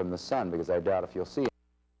irritation from the sun, because I doubt if you'll see it.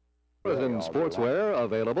 In sportswear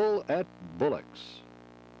available at Bullock's.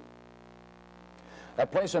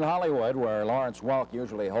 That place in Hollywood where Lawrence Welk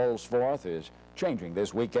usually holds forth is changing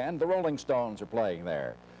this weekend. The Rolling Stones are playing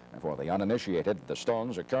there. And for the uninitiated, the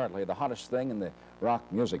Stones are currently the hottest thing in the rock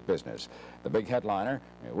music business. The big headliner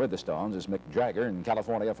with the Stones is Mick Jagger in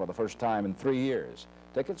California for the first time in 3 years.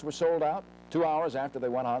 Tickets were sold out 2 hours after they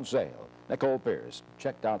went on sale. Nicole Pierce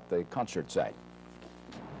checked out the concert site.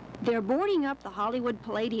 They're boarding up the Hollywood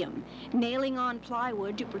Palladium, nailing on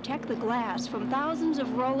plywood to protect the glass from thousands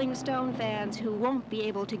of Rolling Stone fans who won't be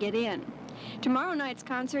able to get in. Tomorrow night's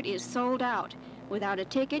concert is sold out. Without a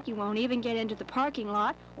ticket, you won't even get into the parking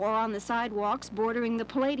lot or on the sidewalks bordering the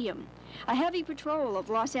Palladium. A heavy patrol of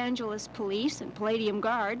Los Angeles police and Palladium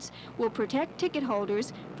guards will protect ticket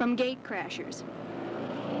holders from gate crashers.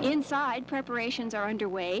 Inside, preparations are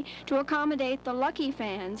underway to accommodate the lucky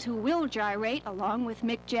fans who will gyrate along with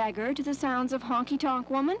Mick Jagger to the sounds of Honky Tonk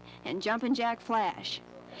Woman and Jumpin' Jack Flash.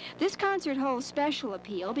 This concert holds special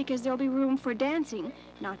appeal because there'll be room for dancing,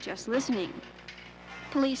 not just listening.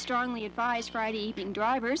 Police strongly advise Friday evening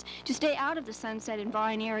drivers to stay out of the Sunset and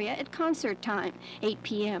Vine area at concert time, 8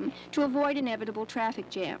 p.m., to avoid inevitable traffic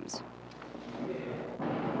jams.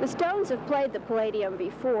 The Stones have played the Palladium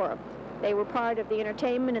before. They were part of the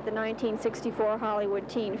entertainment at the 1964 Hollywood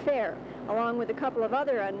Teen Fair, along with a couple of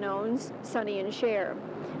other unknowns, Sonny and Cher.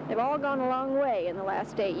 They've all gone a long way in the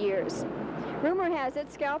last 8 years. Rumor has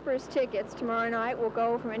it scalpers' tickets tomorrow night will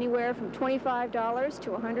go from anywhere from $25 to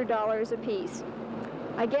 $100 apiece.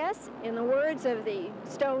 I guess, in the words of the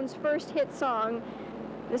Stones' first hit song,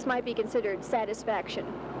 this might be considered satisfaction.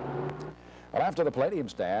 Well, after the Palladium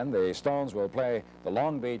stand, the Stones will play the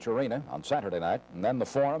Long Beach Arena on Saturday night, and then the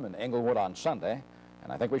Forum in Inglewood on Sunday.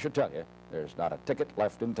 And I think we should tell you, there's not a ticket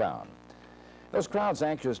left in town. Those crowds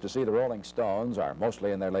anxious to see the Rolling Stones are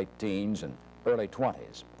mostly in their late teens and early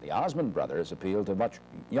 20s. The Osmond Brothers appeal to much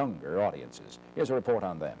younger audiences. Here's a report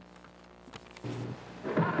on them.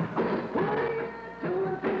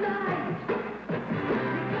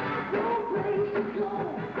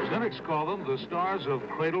 Cynics call them the stars of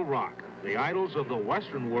cradle rock, the idols of the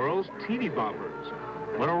Western world's teeny boppers.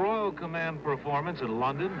 But a Royal Command performance in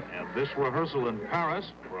London and this rehearsal in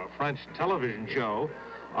Paris for a French television show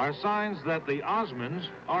are signs that the Osmonds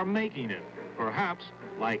are making it, perhaps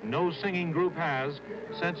like no singing group has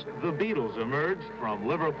since the Beatles emerged from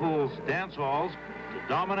Liverpool's dance halls to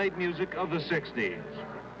dominate music of the 60s.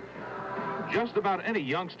 Just about any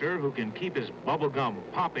youngster who can keep his bubblegum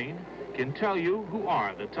popping can tell you who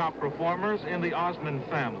are the top performers in the Osmond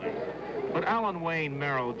family. But Alan Wayne,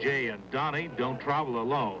 Merrill, Jay, and Donnie don't travel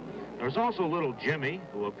alone. There's also little Jimmy,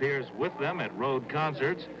 who appears with them at road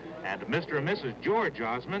concerts, and Mr. and Mrs. George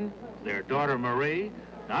Osmond, their daughter Marie,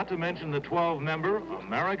 not to mention the 12-member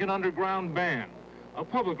American Underground Band, a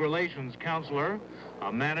public relations counselor,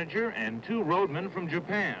 a manager, and 2 roadmen from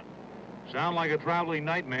Japan. Sound like a traveling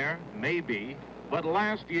nightmare? Maybe. But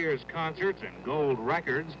last year's concerts and gold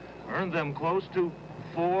records earned them close to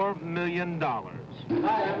 $4 million. Hi,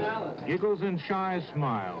 I'm Alan. Giggles and shy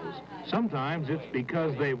smiles. Sometimes it's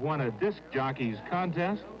because they've won a disc jockey's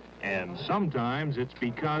contest, and sometimes it's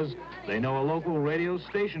because they know a local radio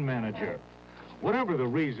station manager. Whatever the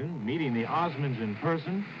reason, meeting the Osmonds in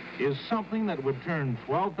person is something that would turn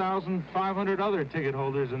 12,500 other ticket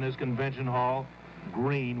holders in this convention hall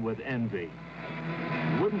green with envy.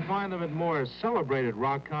 You wouldn't find them at more celebrated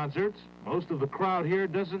rock concerts. Most of the crowd here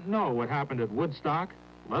doesn't know what happened at Woodstock,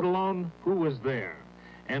 let alone who was there.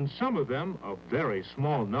 And some of them, a very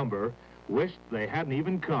small number, wished they hadn't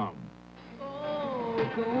even come. Oh,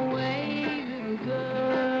 go away, little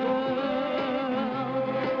girl.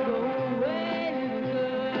 Go away, little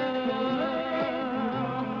girl.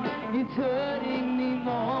 It's hurting me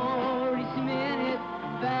more each minute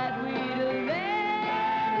that we delay.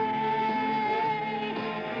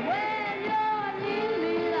 When you're near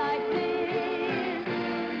me like this,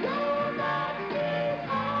 you're not me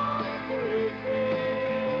on to resist.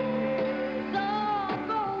 So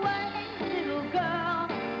go away, little girl,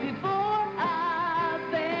 before I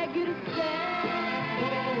beg you to stay.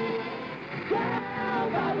 Down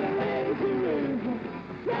by the lazy river,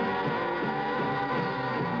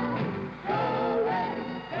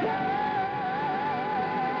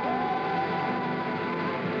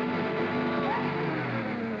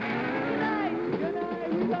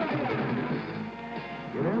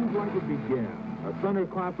 It ends like it began, a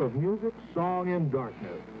thunderclap of music, song, and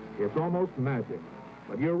darkness. It's almost magic.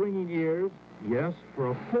 But your ringing ears, yes,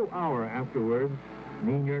 for a full hour afterwards,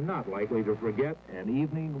 mean you're not likely to forget an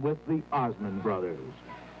evening with the Osmond Brothers.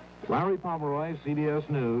 Larry Pomeroy, CBS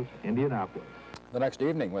News, Indianapolis. The next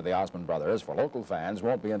evening with the Osmond Brothers for local fans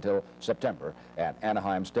won't be until September at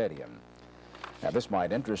Anaheim Stadium. Now, this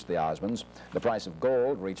might interest the Osmonds. The price of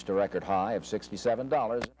gold reached a record high of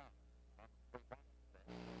 $67.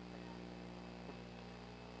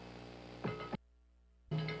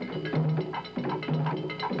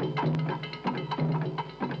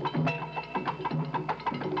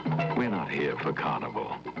 We're not here for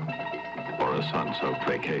carnival or a sun-soaked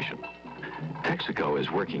vacation. Texaco is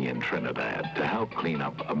working in Trinidad to help clean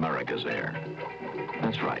up America's air.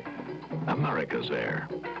 That's right, America's air.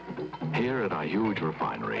 Here at our huge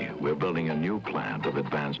refinery, we're building a new plant of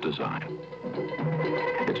advanced design.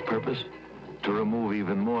 Its purpose? To remove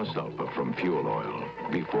even more sulfur from fuel oil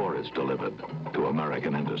before it's delivered to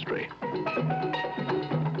American industry.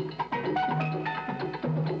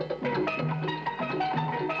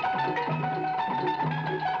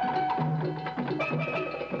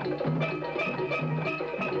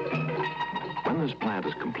 When this plant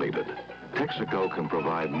is completed, Texaco can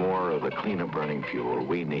provide more of the cleaner burning fuel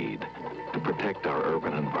we need to protect our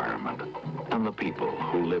urban environment and the people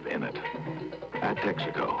who live in it. At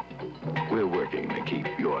Texaco, we're working to keep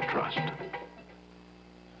your trust.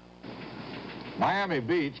 Miami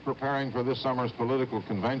Beach, preparing for this summer's political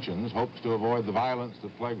conventions, hopes to avoid the violence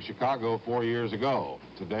that plagued Chicago 4 years ago.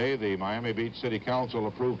 Today, the Miami Beach City Council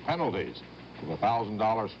approved penalties of a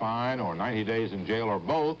 $1,000 fine or 90 days in jail or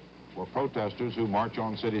both for protesters who march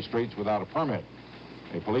on city streets without a permit.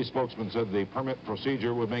 A police spokesman said the permit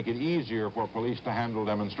procedure would make it easier for police to handle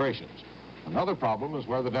demonstrations. Another problem is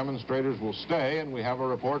where the demonstrators will stay, and we have a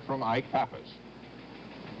report from Ike Pappas.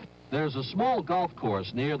 There's a small golf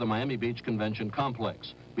course near the Miami Beach Convention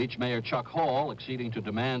Complex. Beach Mayor Chuck Hall, acceding to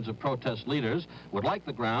demands of protest leaders, would like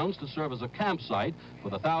the grounds to serve as a campsite for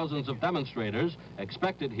the thousands of demonstrators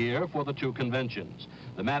expected here for the two conventions.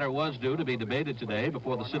 The matter was due to be debated today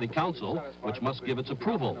before the City Council, which must give its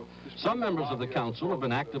approval. Some members of the council have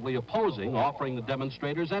been actively opposing offering the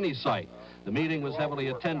demonstrators any site. The meeting was heavily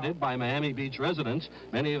attended by Miami Beach residents,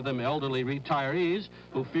 many of them elderly retirees,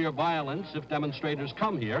 who fear violence if demonstrators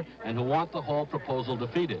come here and who want the whole proposal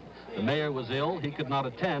defeated. The mayor was ill, he could not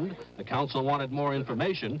attend. The council wanted more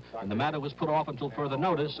information, and the matter was put off until further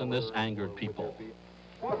notice, and this angered people.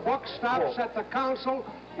 The buck stops at the council.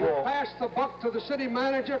 You pass the buck to the city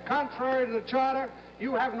manager, contrary to the charter.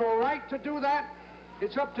 You have no right to do that.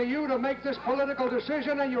 It's up to you to make this political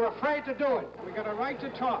decision, and you're afraid to do it. We got a right to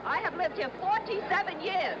talk. I have lived here 47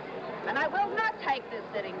 years, and I will not take this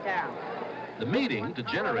sitting down. The meeting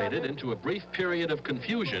degenerated into a brief period of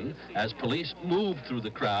confusion as police moved through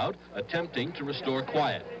the crowd, attempting to restore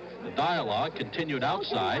quiet. The dialogue continued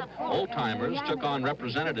outside. Old-timers took on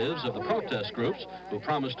representatives of the protest groups who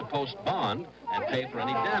promised to post bond and pay for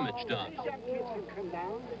any damage done.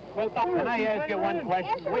 Well, can I ask you one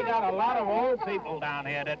question? We got a lot of old people down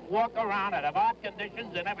here that walk around that have heart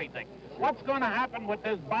conditions and everything. What's going to happen with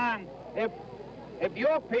this bond if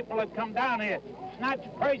your people had come down here, snatch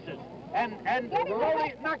purses, and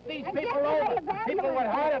really knock these people over? People with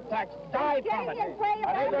heart attacks die from it.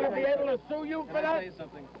 Are they going to be able to sue you for that?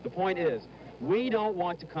 The point is, we don't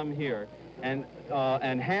want to come here and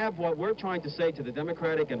have what we're trying to say to the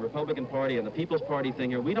Democratic and Republican Party and the People's Party thing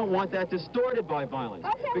here. We don't want that distorted by violence.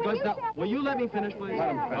 Because now, will you let me finish, please?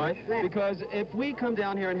 All right? Because if we come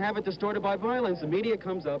down here and have it distorted by violence, the media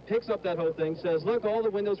comes up, picks up that whole thing, says, look, all the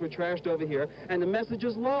windows were trashed over here, and the message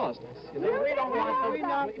is lost. You know, we don't want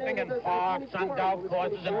them sleeping in parks, on golf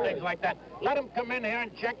courses, and things like that. Let them come in here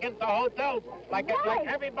and check into hotels like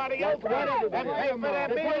everybody else does. And pay for their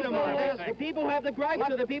bills and everything. The people have the gripes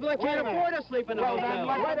of the people that can't afford to sleep in a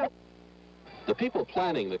hotel. The people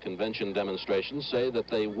planning the convention demonstrations say that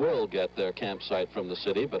they will get their campsite from the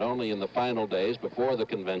city, but only in the final days before the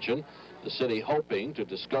convention, the city hoping to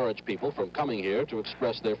discourage people from coming here to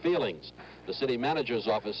express their feelings. The city manager's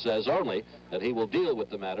office says only that he will deal with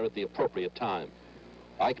the matter at the appropriate time.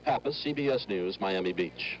 Ike Pappas, CBS News, Miami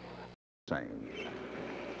Beach.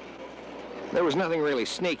 There was nothing really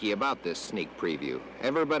sneaky about this sneak preview.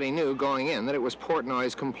 Everybody knew going in that it was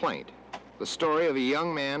Portnoy's complaint, the story of a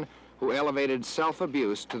young man who elevated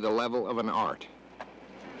self-abuse to the level of an art.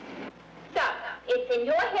 So, it's in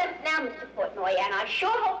your hands now, Mr. Portnoy, and I sure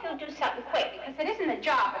hope you'll do something quick, because it isn't a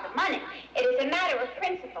job for the money. It is a matter of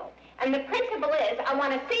principle. And the principle is, I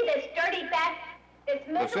want to see this dirty bat, this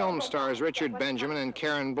miserable... The film stars Richard Benjamin and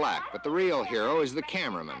Karen Black, but the real hero is the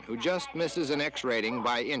cameraman, who just misses an X rating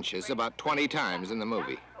by inches about 20 times in the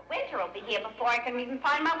movie. Winter will be here before I can even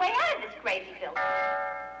find my way out of this crazy film.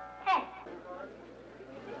 Hey.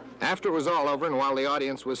 After it was all over, and while the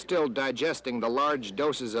audience was still digesting the large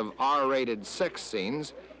doses of R-rated sex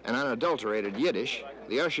scenes and unadulterated Yiddish,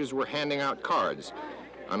 the ushers were handing out cards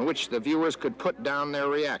on which the viewers could put down their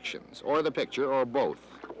reactions, or the picture, or both.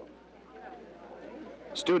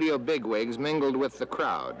 Studio bigwigs mingled with the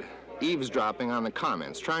crowd, eavesdropping on the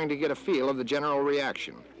comments, trying to get a feel of the general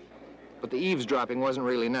reaction. But the eavesdropping wasn't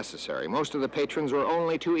really necessary. Most of the patrons were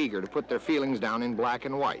only too eager to put their feelings down in black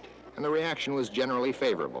and white, and the reaction was generally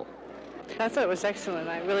favorable. I thought it was excellent.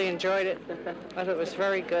 I really enjoyed it. I thought it was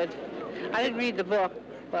very good. I didn't read the book,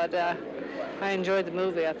 but I enjoyed the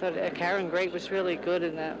movie. I thought Karen Great was really good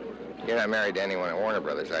in that. You're not married to anyone at Warner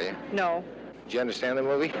Brothers, are you? No. Did you understand the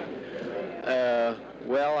movie?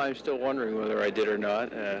 Well, I'm still wondering whether I did or not.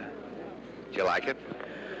 Did you like it?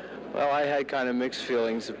 Well, I had kind of mixed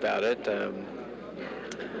feelings about it.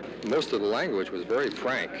 Most of the language was very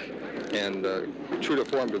frank and true to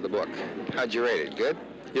form to the book. How'd you rate it? Good?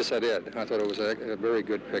 Yes, I did. I thought it was a very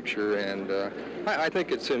good picture, and I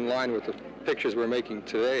think it's in line with the pictures we're making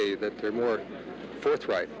today, that they're more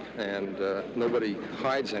forthright, and nobody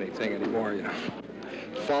hides anything anymore, you know.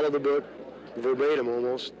 Follow the book verbatim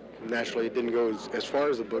almost, Naturally, it didn't go as far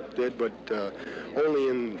as the book did, but only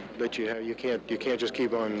in that you can't just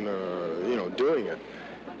keep on you know, doing it.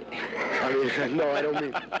 I mean, no, I don't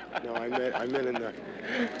mean. No, I meant in the.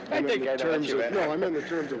 I meant in terms of. No, I meant in the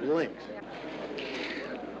terms of length.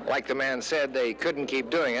 Like the man said, they couldn't keep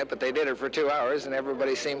doing it, but they did it for 2 hours, and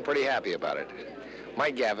everybody seemed pretty happy about it.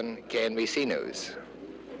 Mike Gavin, KNBC News.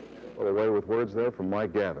 Well, away with words there from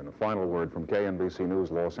Mike Gavin. A final word from KNBC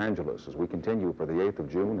News Los Angeles as we continue for the 8th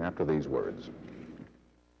of June after these words.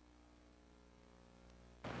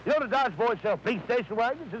 You know, the Dodge boys sell big station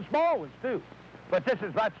wagons and small ones, too. But this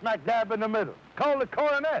is right smack dab in the middle. Called the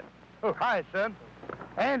Coronet. Oh, hi, son.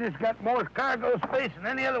 And it's got more cargo space than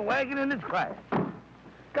any other wagon in its class.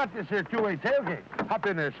 Got this here two-way tailgate. Hop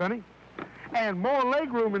in there, sonny. And more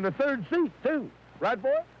leg room in the third seat, too. Right,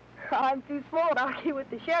 boy? I'm too small to argue with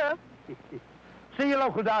the sheriff. See your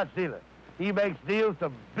local Dodge dealer. He makes deals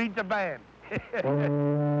to beat the band.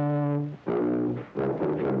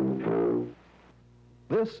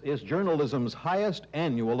 This is journalism's highest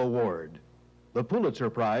annual award, the Pulitzer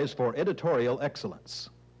Prize for Editorial Excellence.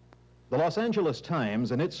 The Los Angeles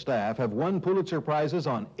Times and its staff have won Pulitzer Prizes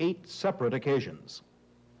on 8 separate occasions.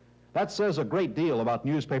 That says a great deal about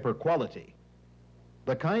newspaper quality,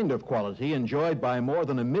 the kind of quality enjoyed by more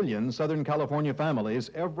than 1 million Southern California families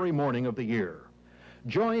every morning of the year.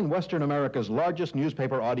 Join Western America's largest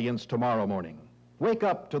newspaper audience tomorrow morning. Wake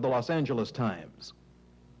up to the Los Angeles Times.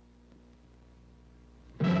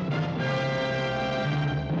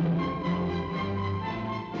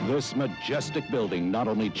 This majestic building not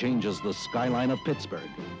only changes the skyline of Pittsburgh,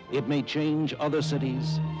 it may change other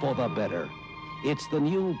cities for the better. It's the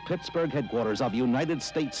new Pittsburgh headquarters of United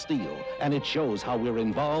States Steel, and it shows how we're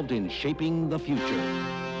involved in shaping the future.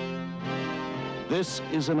 This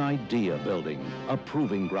is an idea building, a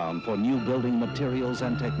proving ground for new building materials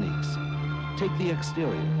and techniques. Take the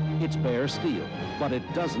exterior. It's bare steel, but it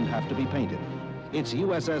doesn't have to be painted. It's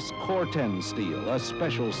USS Core 10 steel, a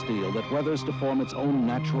special steel that weathers to form its own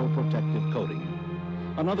natural protective coating.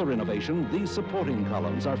 Another innovation, these supporting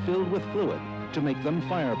columns are filled with fluid to make them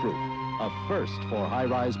fireproof, a first for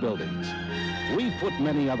high-rise buildings. We've put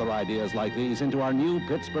many other ideas like these into our new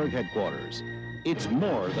Pittsburgh headquarters. It's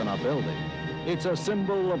more than a building. It's a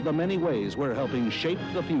symbol of the many ways we're helping shape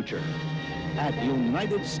the future. At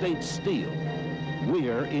United States Steel,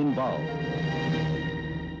 we're involved.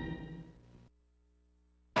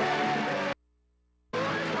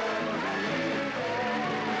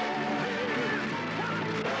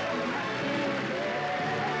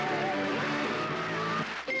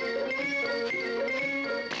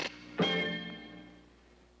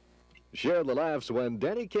 Share the laughs when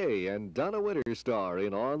Danny Kaye and Donna Winter star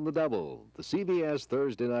in On the Double, the CBS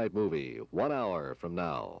Thursday night movie, 1 hour from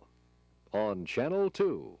now, on Channel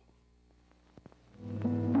 2.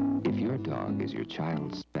 If your dog is your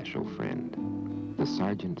child's special friend, the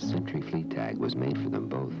Sargent Sentry Flea Tag was made for them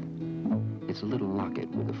both. It's a little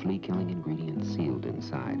locket with a flea-killing ingredient sealed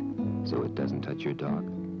inside, so it doesn't touch your dog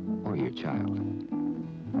or your child.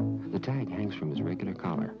 The tag hangs from his regular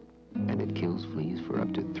collar, and it kills fleas for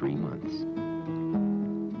up to 3 months.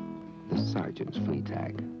 The Sargent's Flea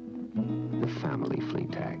Tag. The family flea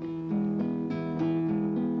tag.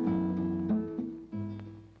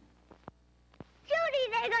 Judy,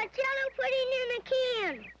 they got Jello pudding in a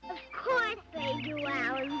can. Of course they do,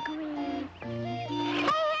 Alan Green. Hey,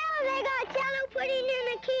 Al, they got Jello pudding in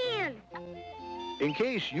a can. In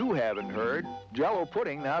case you haven't heard, Jello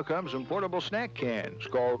pudding now comes in portable snack cans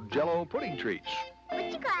called Jello Pudding Treats. What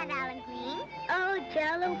you got, Alan Green? Oh,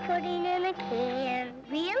 Jello pudding in a can.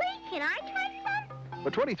 Really? Can I try some?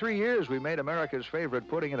 For 23 years, we made America's favorite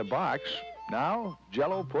pudding in a box. Now,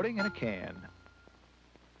 Jello pudding in a can.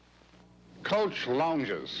 Coach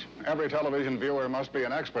lounges. Every television viewer must be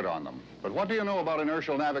an expert on them. But what do you know about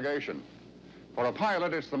inertial navigation? For a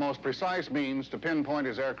pilot, it's the most precise means to pinpoint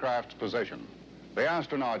his aircraft's position. The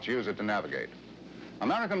astronauts use it to navigate.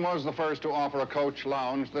 American was the first to offer a coach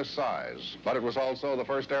lounge this size, but it was also the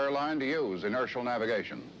first airline to use inertial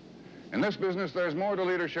navigation. In this business, there's more to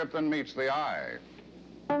leadership than meets the eye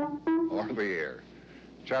or the ear.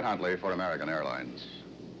 Chet Huntley for American Airlines.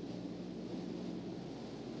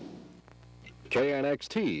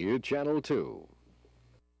 KNXT, Channel 2.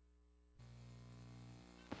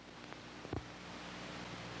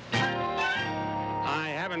 I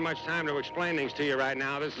haven't much time to explain things to you right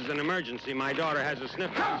now. This is an emergency. My daughter has a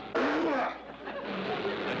sniffle.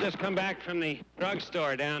 I've just come back from the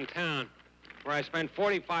drugstore downtown, where I spent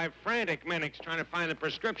 45 frantic minutes trying to find the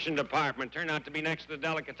prescription department. Turned out to be next to the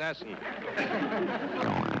delicatessen.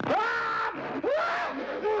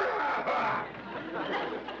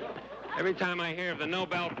 Every time I hear of the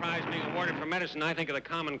Nobel Prize being awarded for medicine, I think of the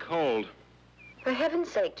common cold. For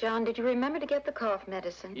heaven's sake, John, did you remember to get the cough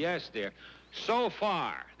medicine? Yes, dear. So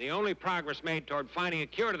far, the only progress made toward finding a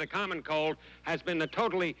cure to the common cold has been the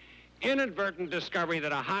totally inadvertent discovery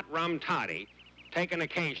that a hot rum toddy, taken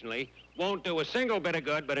occasionally, won't do a single bit of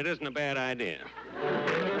good, but it isn't a bad idea.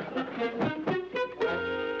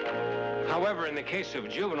 However, in the case of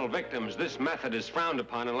juvenile victims, this method is frowned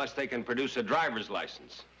upon unless they can produce a driver's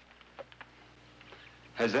license.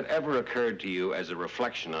 Has it ever occurred to you as a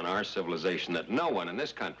reflection on our civilization that no one in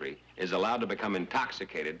this country is allowed to become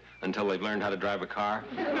intoxicated until they've learned how to drive a car?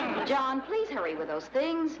 John, please hurry with those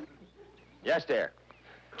things. Yes, dear.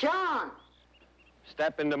 John!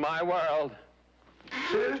 Step into my world.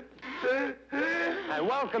 And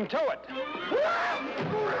welcome to it.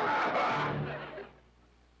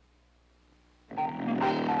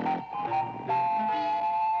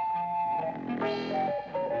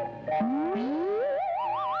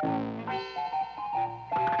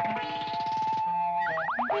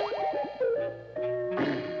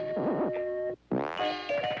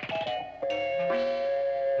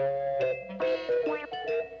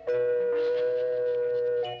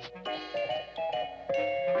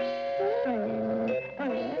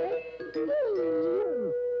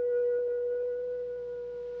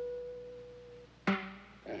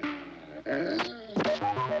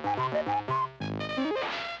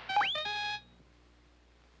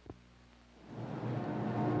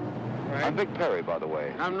 I'm Vic Perry, by the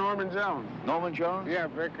way. I'm Norman Jones. Norman Jones? Yeah,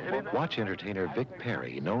 Vic. Watch entertainer Vic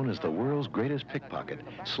Perry, known as the world's greatest pickpocket,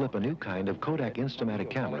 slip a new kind of Kodak Instamatic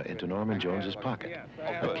camera into Norman Jones's pocket.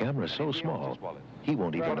 A camera so small, he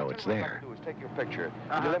won't even know it's there. Take your picture.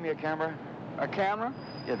 Could you lend me a camera? A camera?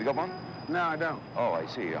 Yeah, have you got one? No, I don't. Oh, I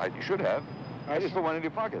see. You should have. I just put one in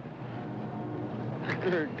your pocket.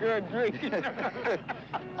 Good grief.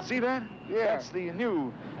 See that? Yeah. That's the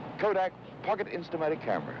new Kodak Pocket Instamatic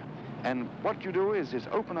camera. And what you do is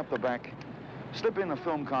open up the back, slip in a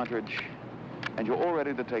film cartridge, and you're all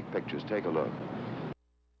ready to take pictures. Take a look.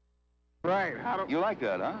 Right. You like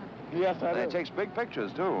that, huh? Yes, I do. It takes big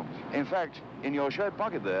pictures, too. In fact, in your shirt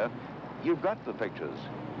pocket there, you've got the pictures.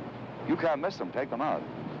 You can't miss them. Take them out.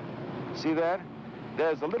 See that?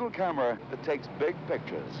 There's a little camera that takes big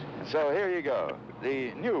pictures. So here you go.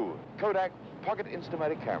 The new Kodak Pocket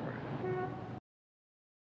Instamatic camera.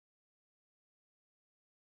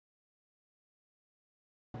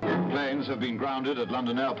 Planes have been grounded at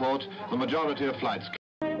London Airport. The majority of flights.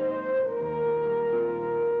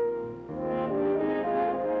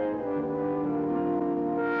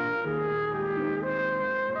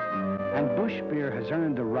 And Bush beer has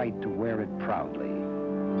earned the right to wear it proudly.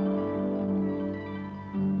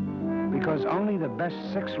 Because only the best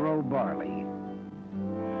 6-row barley,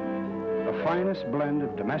 the finest blend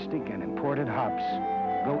of domestic and imported hops,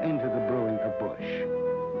 go into the brewing of Bush.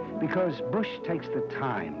 Because Bush takes the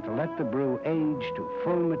time to let the brew age to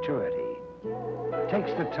full maturity,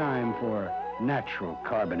 takes the time for natural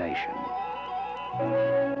carbonation.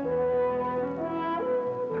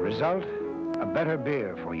 The result, a better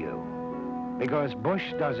beer for you. Because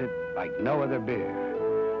Bush does it like no other beer.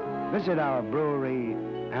 Visit our brewery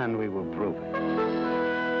and we will prove it.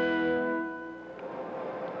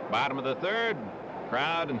 Bottom of the third.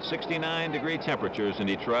 Crowd and 69-degree temperatures in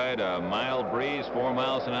Detroit. A mild breeze 4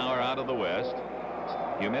 miles an hour out of the west.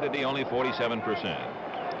 Humidity only 47%.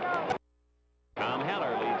 Tom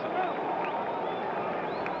Heller leads it.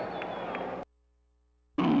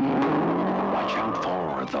 Watch out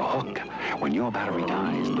for the hook. When your battery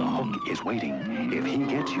dies, the hook is waiting. If he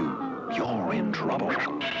gets you, you're in trouble.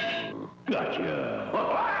 Gotcha.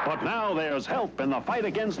 But now there's help in the fight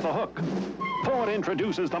against the hook. Ford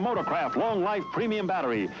introduces the Motorcraft Long Life Premium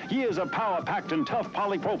Battery. Years of power-packed and tough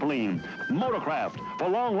polypropylene. Motorcraft for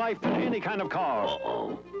long life in any kind of car.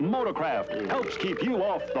 Motorcraft helps keep you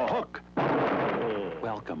off the hook.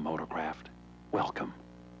 Welcome, Motorcraft. Welcome.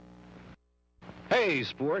 Hey,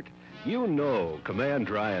 sport, you know Command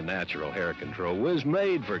Dry and Natural Hair Control was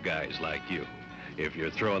made for guys like you. If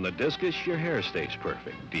you're throwing the discus, your hair stays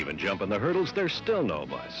perfect. Even jumping the hurdles, there's still no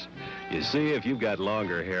muss. You see, if you've got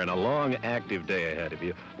longer hair and a long, active day ahead of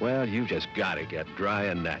you, well, you just gotta get Dry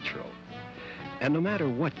and Natural. And no matter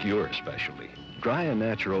what your specialty, Dry and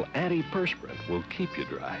Natural Antiperspirant will keep you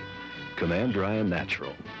dry. Command Dry and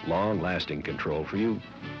Natural, long-lasting control for you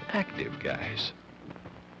active guys.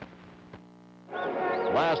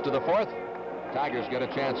 Last of the fourth. Tigers get a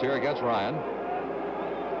chance here against Ryan.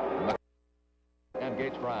 And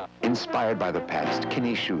Gates Brown. Inspired by the past,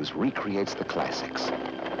 Kinney Shoes recreates the classics.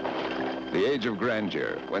 The age of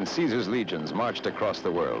grandeur, when Caesar's legions marched across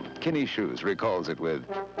the world, Kinney Shoes recalls it with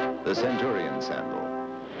The Centurion Sandal.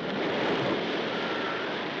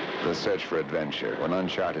 The search for adventure when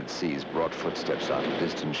uncharted seas brought footsteps onto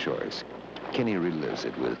distant shores. Kinney relives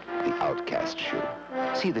it with the Outcast shoe.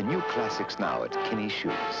 See the new classics now at Kinney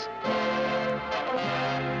Shoes.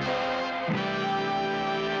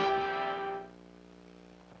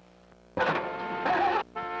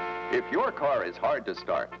 If your car is hard to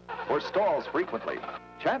start or stalls frequently,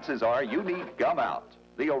 chances are you need Gum Out,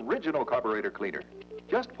 the original carburetor cleaner.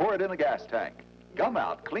 Just pour it in the gas tank. Gum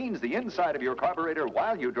Out cleans the inside of your carburetor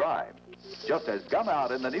while you drive, just as Gum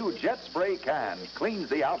Out in the new Jet Spray can cleans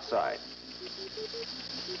the outside.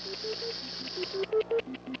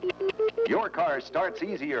 Your car starts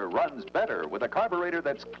easier, runs better with a carburetor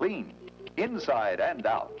that's clean, inside and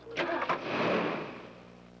out.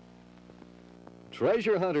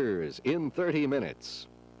 Treasure Hunters in 30 minutes.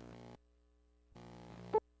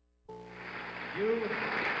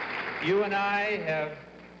 You and I have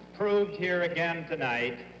proved here again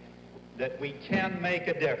tonight that we can make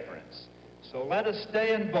a difference. So let us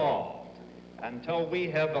stay involved until we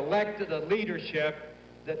have elected a leadership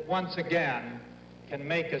that once again can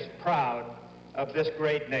make us proud of this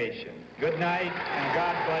great nation. Good night, and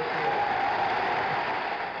God bless you all.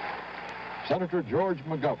 Senator George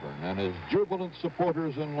McGovern and his jubilant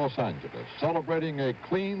supporters in Los Angeles celebrating a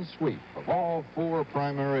clean sweep of all 4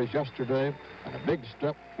 primaries yesterday and a big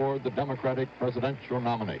step toward the Democratic presidential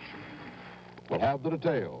nomination. We'll have the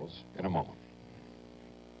details in a moment.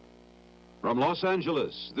 From Los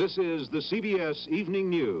Angeles, this is the CBS Evening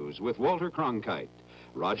News with Walter Cronkite.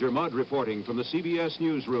 Roger Mudd reporting from the CBS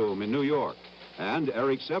newsroom in New York, and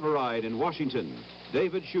Eric Severide in Washington,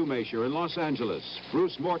 David Shoemaker in Los Angeles,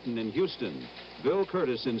 Bruce Morton in Houston, Bill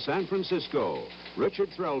Curtis in San Francisco, Richard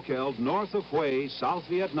Threlkeld north of Hue, South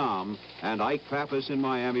Vietnam, and Ike Pappas in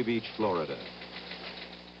Miami Beach, Florida.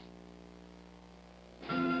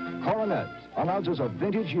 Coronet announces a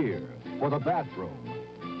vintage year for the bathroom.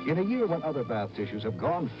 In a year when other bath tissues have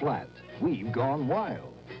gone flat, we've gone wild.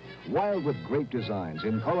 Wild with great designs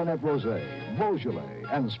in Coronet Rosé, Beaujolais,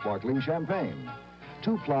 and sparkling champagne.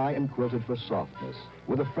 2-ply and quilted for softness,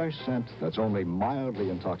 with a fresh scent that's only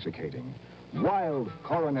mildly intoxicating. Wild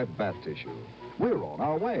Coronet bath tissue. We're on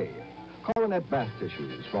our way. Coronet bath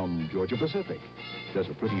tissues from Georgia Pacific. There's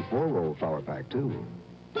a pretty 4-roll flower pack, too.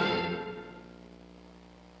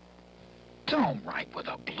 Don't write with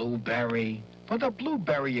a blueberry. For the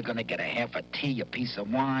blueberry, you're going to get a half a T, a piece of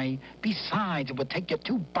Y. Besides, it would take you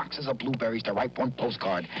 2 boxes of blueberries to write 1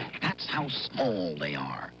 postcard. That's how small they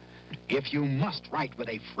are. If you must write with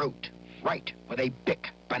a fruit, write with a Bic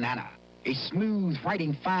banana. A smooth,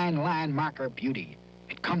 writing fine line marker beauty.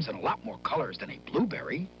 It comes in a lot more colors than a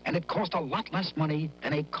blueberry, and it costs a lot less money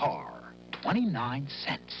than a car. 29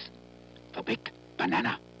 cents. The Bic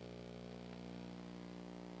banana.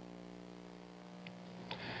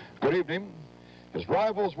 Good evening. His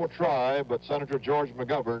rivals will try, but Senator George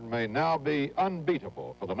McGovern may now be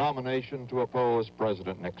unbeatable for the nomination to oppose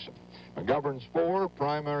President Nixon. McGovern's 4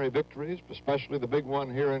 primary victories, especially the big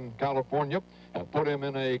one here in California, have put him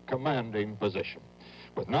in a commanding position.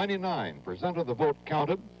 With 99% of the vote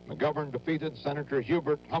counted, McGovern defeated Senator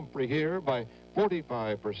Hubert Humphrey here by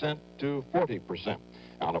 45% to 40%.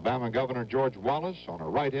 Alabama Governor George Wallace, on a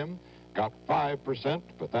write-in, got 5%,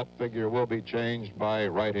 but that figure will be changed by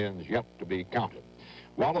write-ins yet to be counted.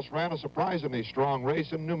 Wallace ran a surprisingly strong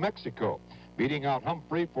race in New Mexico, beating out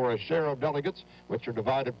Humphrey for a share of delegates, which are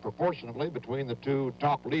divided proportionately between the 2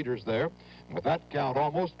 top leaders there. And with that count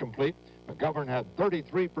almost complete, McGovern had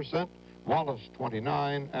 33%, Wallace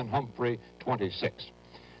 29%, and Humphrey 26%.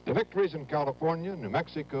 The victories in California, New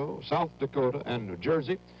Mexico, South Dakota, and New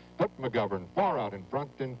Jersey put McGovern far out in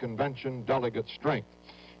front in convention delegate strength.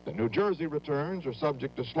 The New Jersey returns are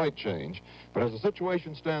subject to slight change, but as the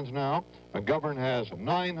situation stands now, McGovern has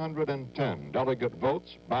 910 delegate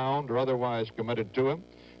votes, bound or otherwise committed to him.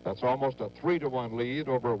 That's almost a 3-to-1 lead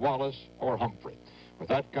over Wallace or Humphrey. With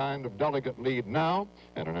that kind of delegate lead now,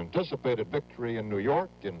 and an anticipated victory in New York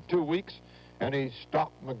in 2 weeks, any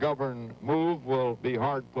stop McGovern move will be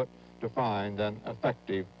hard put to find an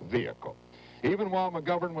effective vehicle. Even while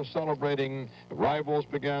McGovern was celebrating, rivals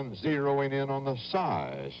began zeroing in on the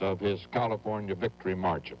size of his California victory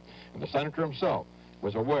margin. And the senator himself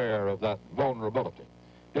was aware of that vulnerability.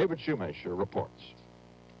 David Shoemaker reports.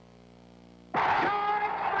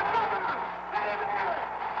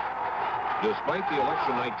 Despite the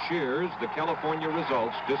election night cheers, the California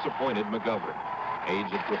results disappointed McGovern.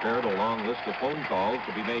 Aides had prepared a long list of phone calls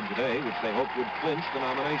to be made today, which they hoped would clinch the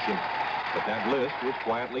nomination. But that list was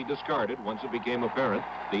quietly discarded once it became apparent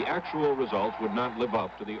the actual results would not live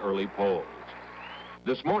up to the early polls.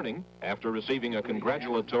 This morning, after receiving a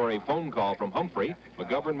congratulatory phone call from Humphrey,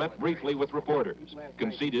 McGovern met briefly with reporters,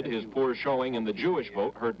 conceded his poor showing in the Jewish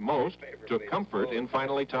vote hurt most, took comfort in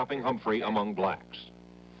finally topping Humphrey among blacks.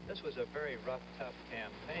 This was a very rough, tough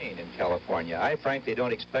campaign in California. I frankly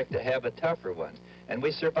don't expect to have a tougher one. And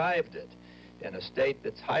we survived it in a state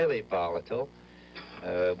that's highly volatile.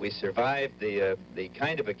 We survived the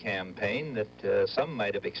kind of a campaign that some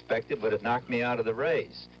might have expected would have knocked me out of the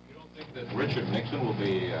race. You don't think that Richard Nixon will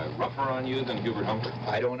be rougher on you than Hubert Humphrey?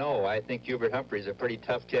 I don't know. I think Hubert Humphrey's a pretty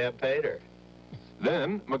tough campaigner.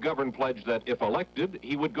 Then, McGovern pledged that if elected,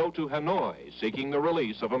 he would go to Hanoi, seeking the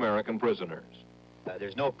release of American prisoners.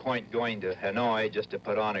 There's no point going to Hanoi just to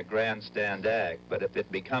put on a grandstand act, but if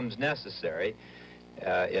it becomes necessary,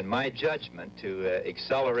 in my judgment, to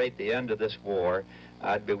accelerate the end of this war,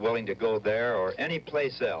 I'd be willing to go there or any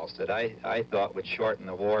place else that I thought would shorten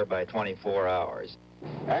the war by 24 hours.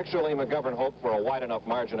 Actually, McGovern hoped for a wide enough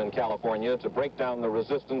margin in California to break down the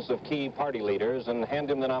resistance of key party leaders and hand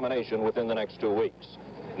him the nomination within the next 2 weeks.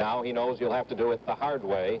 Now he knows he'll have to do it the hard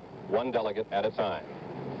way, one delegate at a time.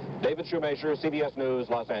 David Shoemaker, CBS News,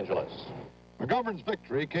 Los Angeles. McGovern's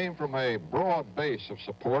victory came from a broad base of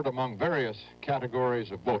support among various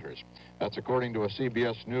categories of voters. That's according to a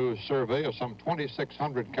CBS News survey of some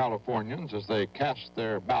 2,600 Californians as they cast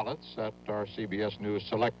their ballots at our CBS News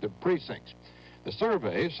selected precincts. The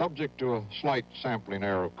survey, subject to a slight sampling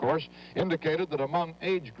error, of course, indicated that among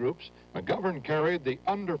age groups, McGovern carried the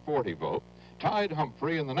under 40 vote, tied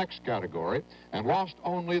Humphrey in the next category, and lost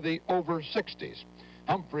only the over 60s.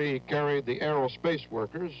 Humphrey carried the aerospace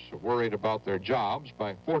workers, worried about their jobs,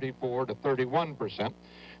 by 44 to 31%.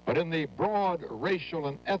 But in the broad racial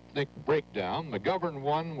and ethnic breakdown, McGovern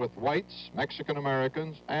won with whites, Mexican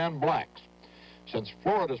Americans, and blacks. Since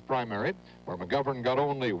Florida's primary, where McGovern got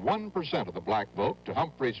only 1% of the black vote to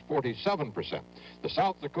Humphrey's 47%, the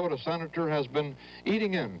South Dakota senator has been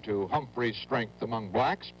eating into Humphrey's strength among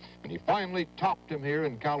blacks, and he finally topped him here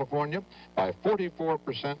in California by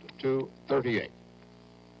 44% to 38%.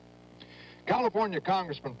 California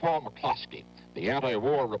Congressman Paul McCloskey, the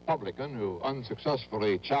anti-war Republican who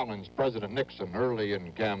unsuccessfully challenged President Nixon early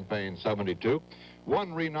in campaign 72,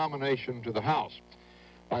 won renomination to the House.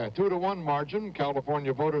 By a 2-to-1 margin,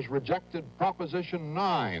 California voters rejected Proposition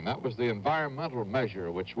 9. That was the environmental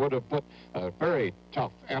measure which would have put a very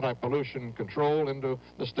tough anti-pollution control into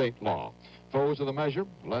the state law. Foes of the measure,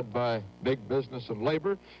 led by big business and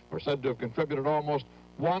labor, were said to have contributed almost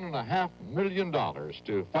 $1.5 million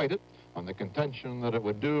to fight it, on the contention that it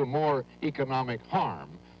would do more economic harm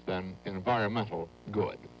than environmental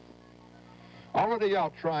good. Already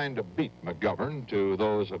out trying to beat McGovern to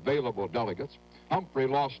those available delegates, Humphrey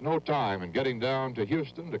lost no time in getting down to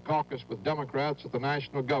Houston to caucus with Democrats at the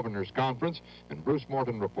National Governors Conference, and Bruce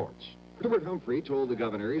Morton reports. Hubert Humphrey told the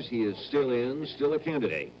governors he is still a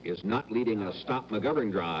candidate, is not leading a Stop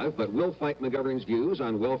McGovern drive, but will fight McGovern's views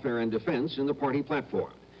on welfare and defense in the party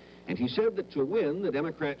platform. And he said that to win, the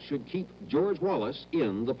Democrats should keep George Wallace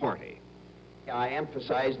in the party. I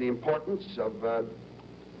emphasize the importance of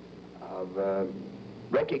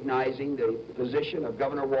recognizing the position of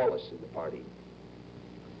Governor Wallace in the party.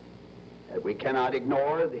 We cannot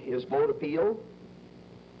ignore his vote appeal.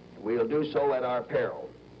 We'll do so at our peril.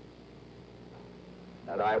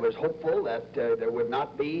 And I was hopeful that there would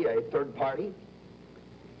not be a third party,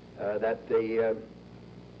 that the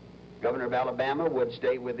Governor of Alabama would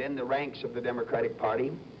stay within the ranks of the Democratic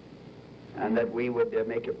Party, and that we would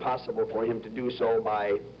make it possible for him to do so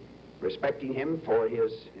by respecting him for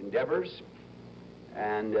his endeavors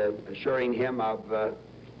and assuring him of a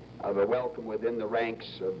welcome within the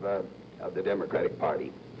ranks of the Democratic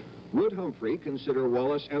Party. Would Humphrey consider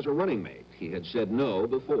Wallace as a running mate? He had said no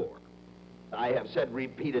before. I have said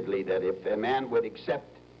repeatedly that if a man would accept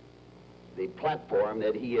the platform,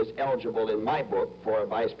 that he is eligible in my book for a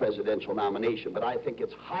vice presidential nomination, but I think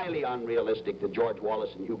it's highly unrealistic that George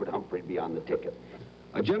Wallace and Hubert Humphrey be on the ticket.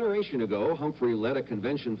 A generation ago, Humphrey led a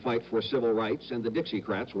convention fight for civil rights, and the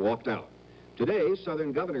Dixiecrats walked out. Today,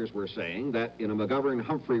 Southern governors were saying that in a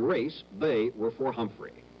McGovern-Humphrey race, they were for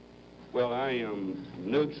Humphrey. Well, I am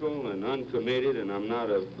neutral and uncommitted, and I'm not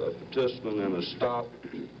a participant in a stop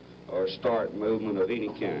or start movement of any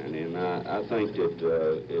kind. And I think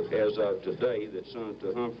that as of today, that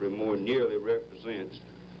Senator Humphrey more nearly represents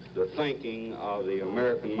the thinking of the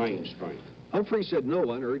American mainstream. Humphrey said no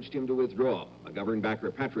one urged him to withdraw. McGovern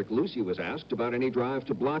backer Patrick Lucy was asked about any drive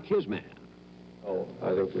to block his man. Oh,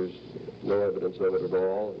 I think there's no evidence of it at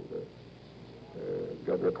all.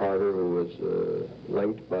 Governor Carter, who was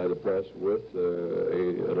linked by the press with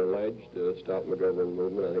an alleged Stop McGovern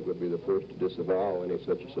movement, I think would be the first to disavow any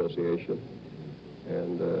such association.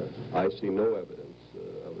 And I see no evidence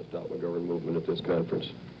of a Stop McGovern movement at this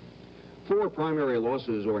conference. For primary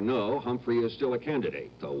losses or no, Humphrey is still a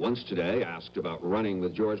candidate, though once today, asked about running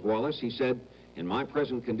with George Wallace, he said, "In my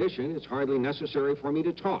present condition, it's hardly necessary for me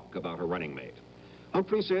to talk about a running mate."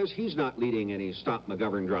 Humphrey says he's not leading any Stop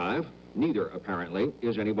McGovern drive. Neither, apparently,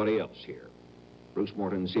 is anybody else here. Bruce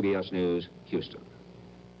Morton, CBS News, Houston.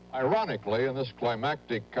 Ironically, in this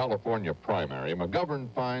climactic California primary, McGovern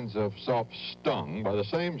finds himself stung by the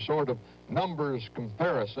same sort of numbers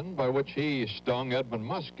comparison by which he stung Edmund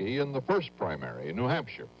Muskie in the first primary in New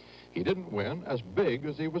Hampshire. He didn't win as big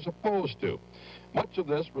as he was supposed to. Much of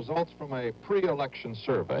this results from a pre-election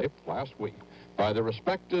survey last week by the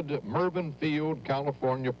respected Mervyn Field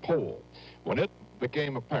California poll. When it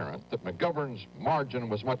became apparent that McGovern's margin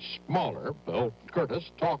was much smaller, Bill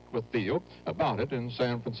Curtis talked with Field about it in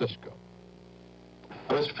San Francisco.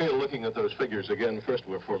 Mr. Field, looking at those figures again, first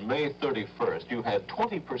of all, for May 31st, you had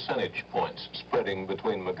 20 percentage points spreading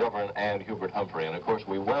between McGovern and Hubert Humphrey, and of course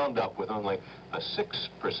we wound up with only a 6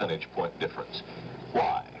 percentage point difference.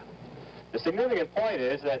 Why? The significant point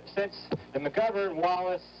is that since the McGovern,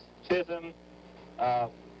 Wallace, Chisholm,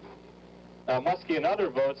 Muskie, and other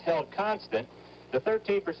votes held constant, the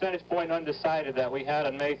 13 percentage point undecided that we had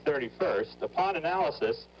on May 31st, upon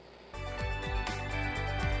analysis,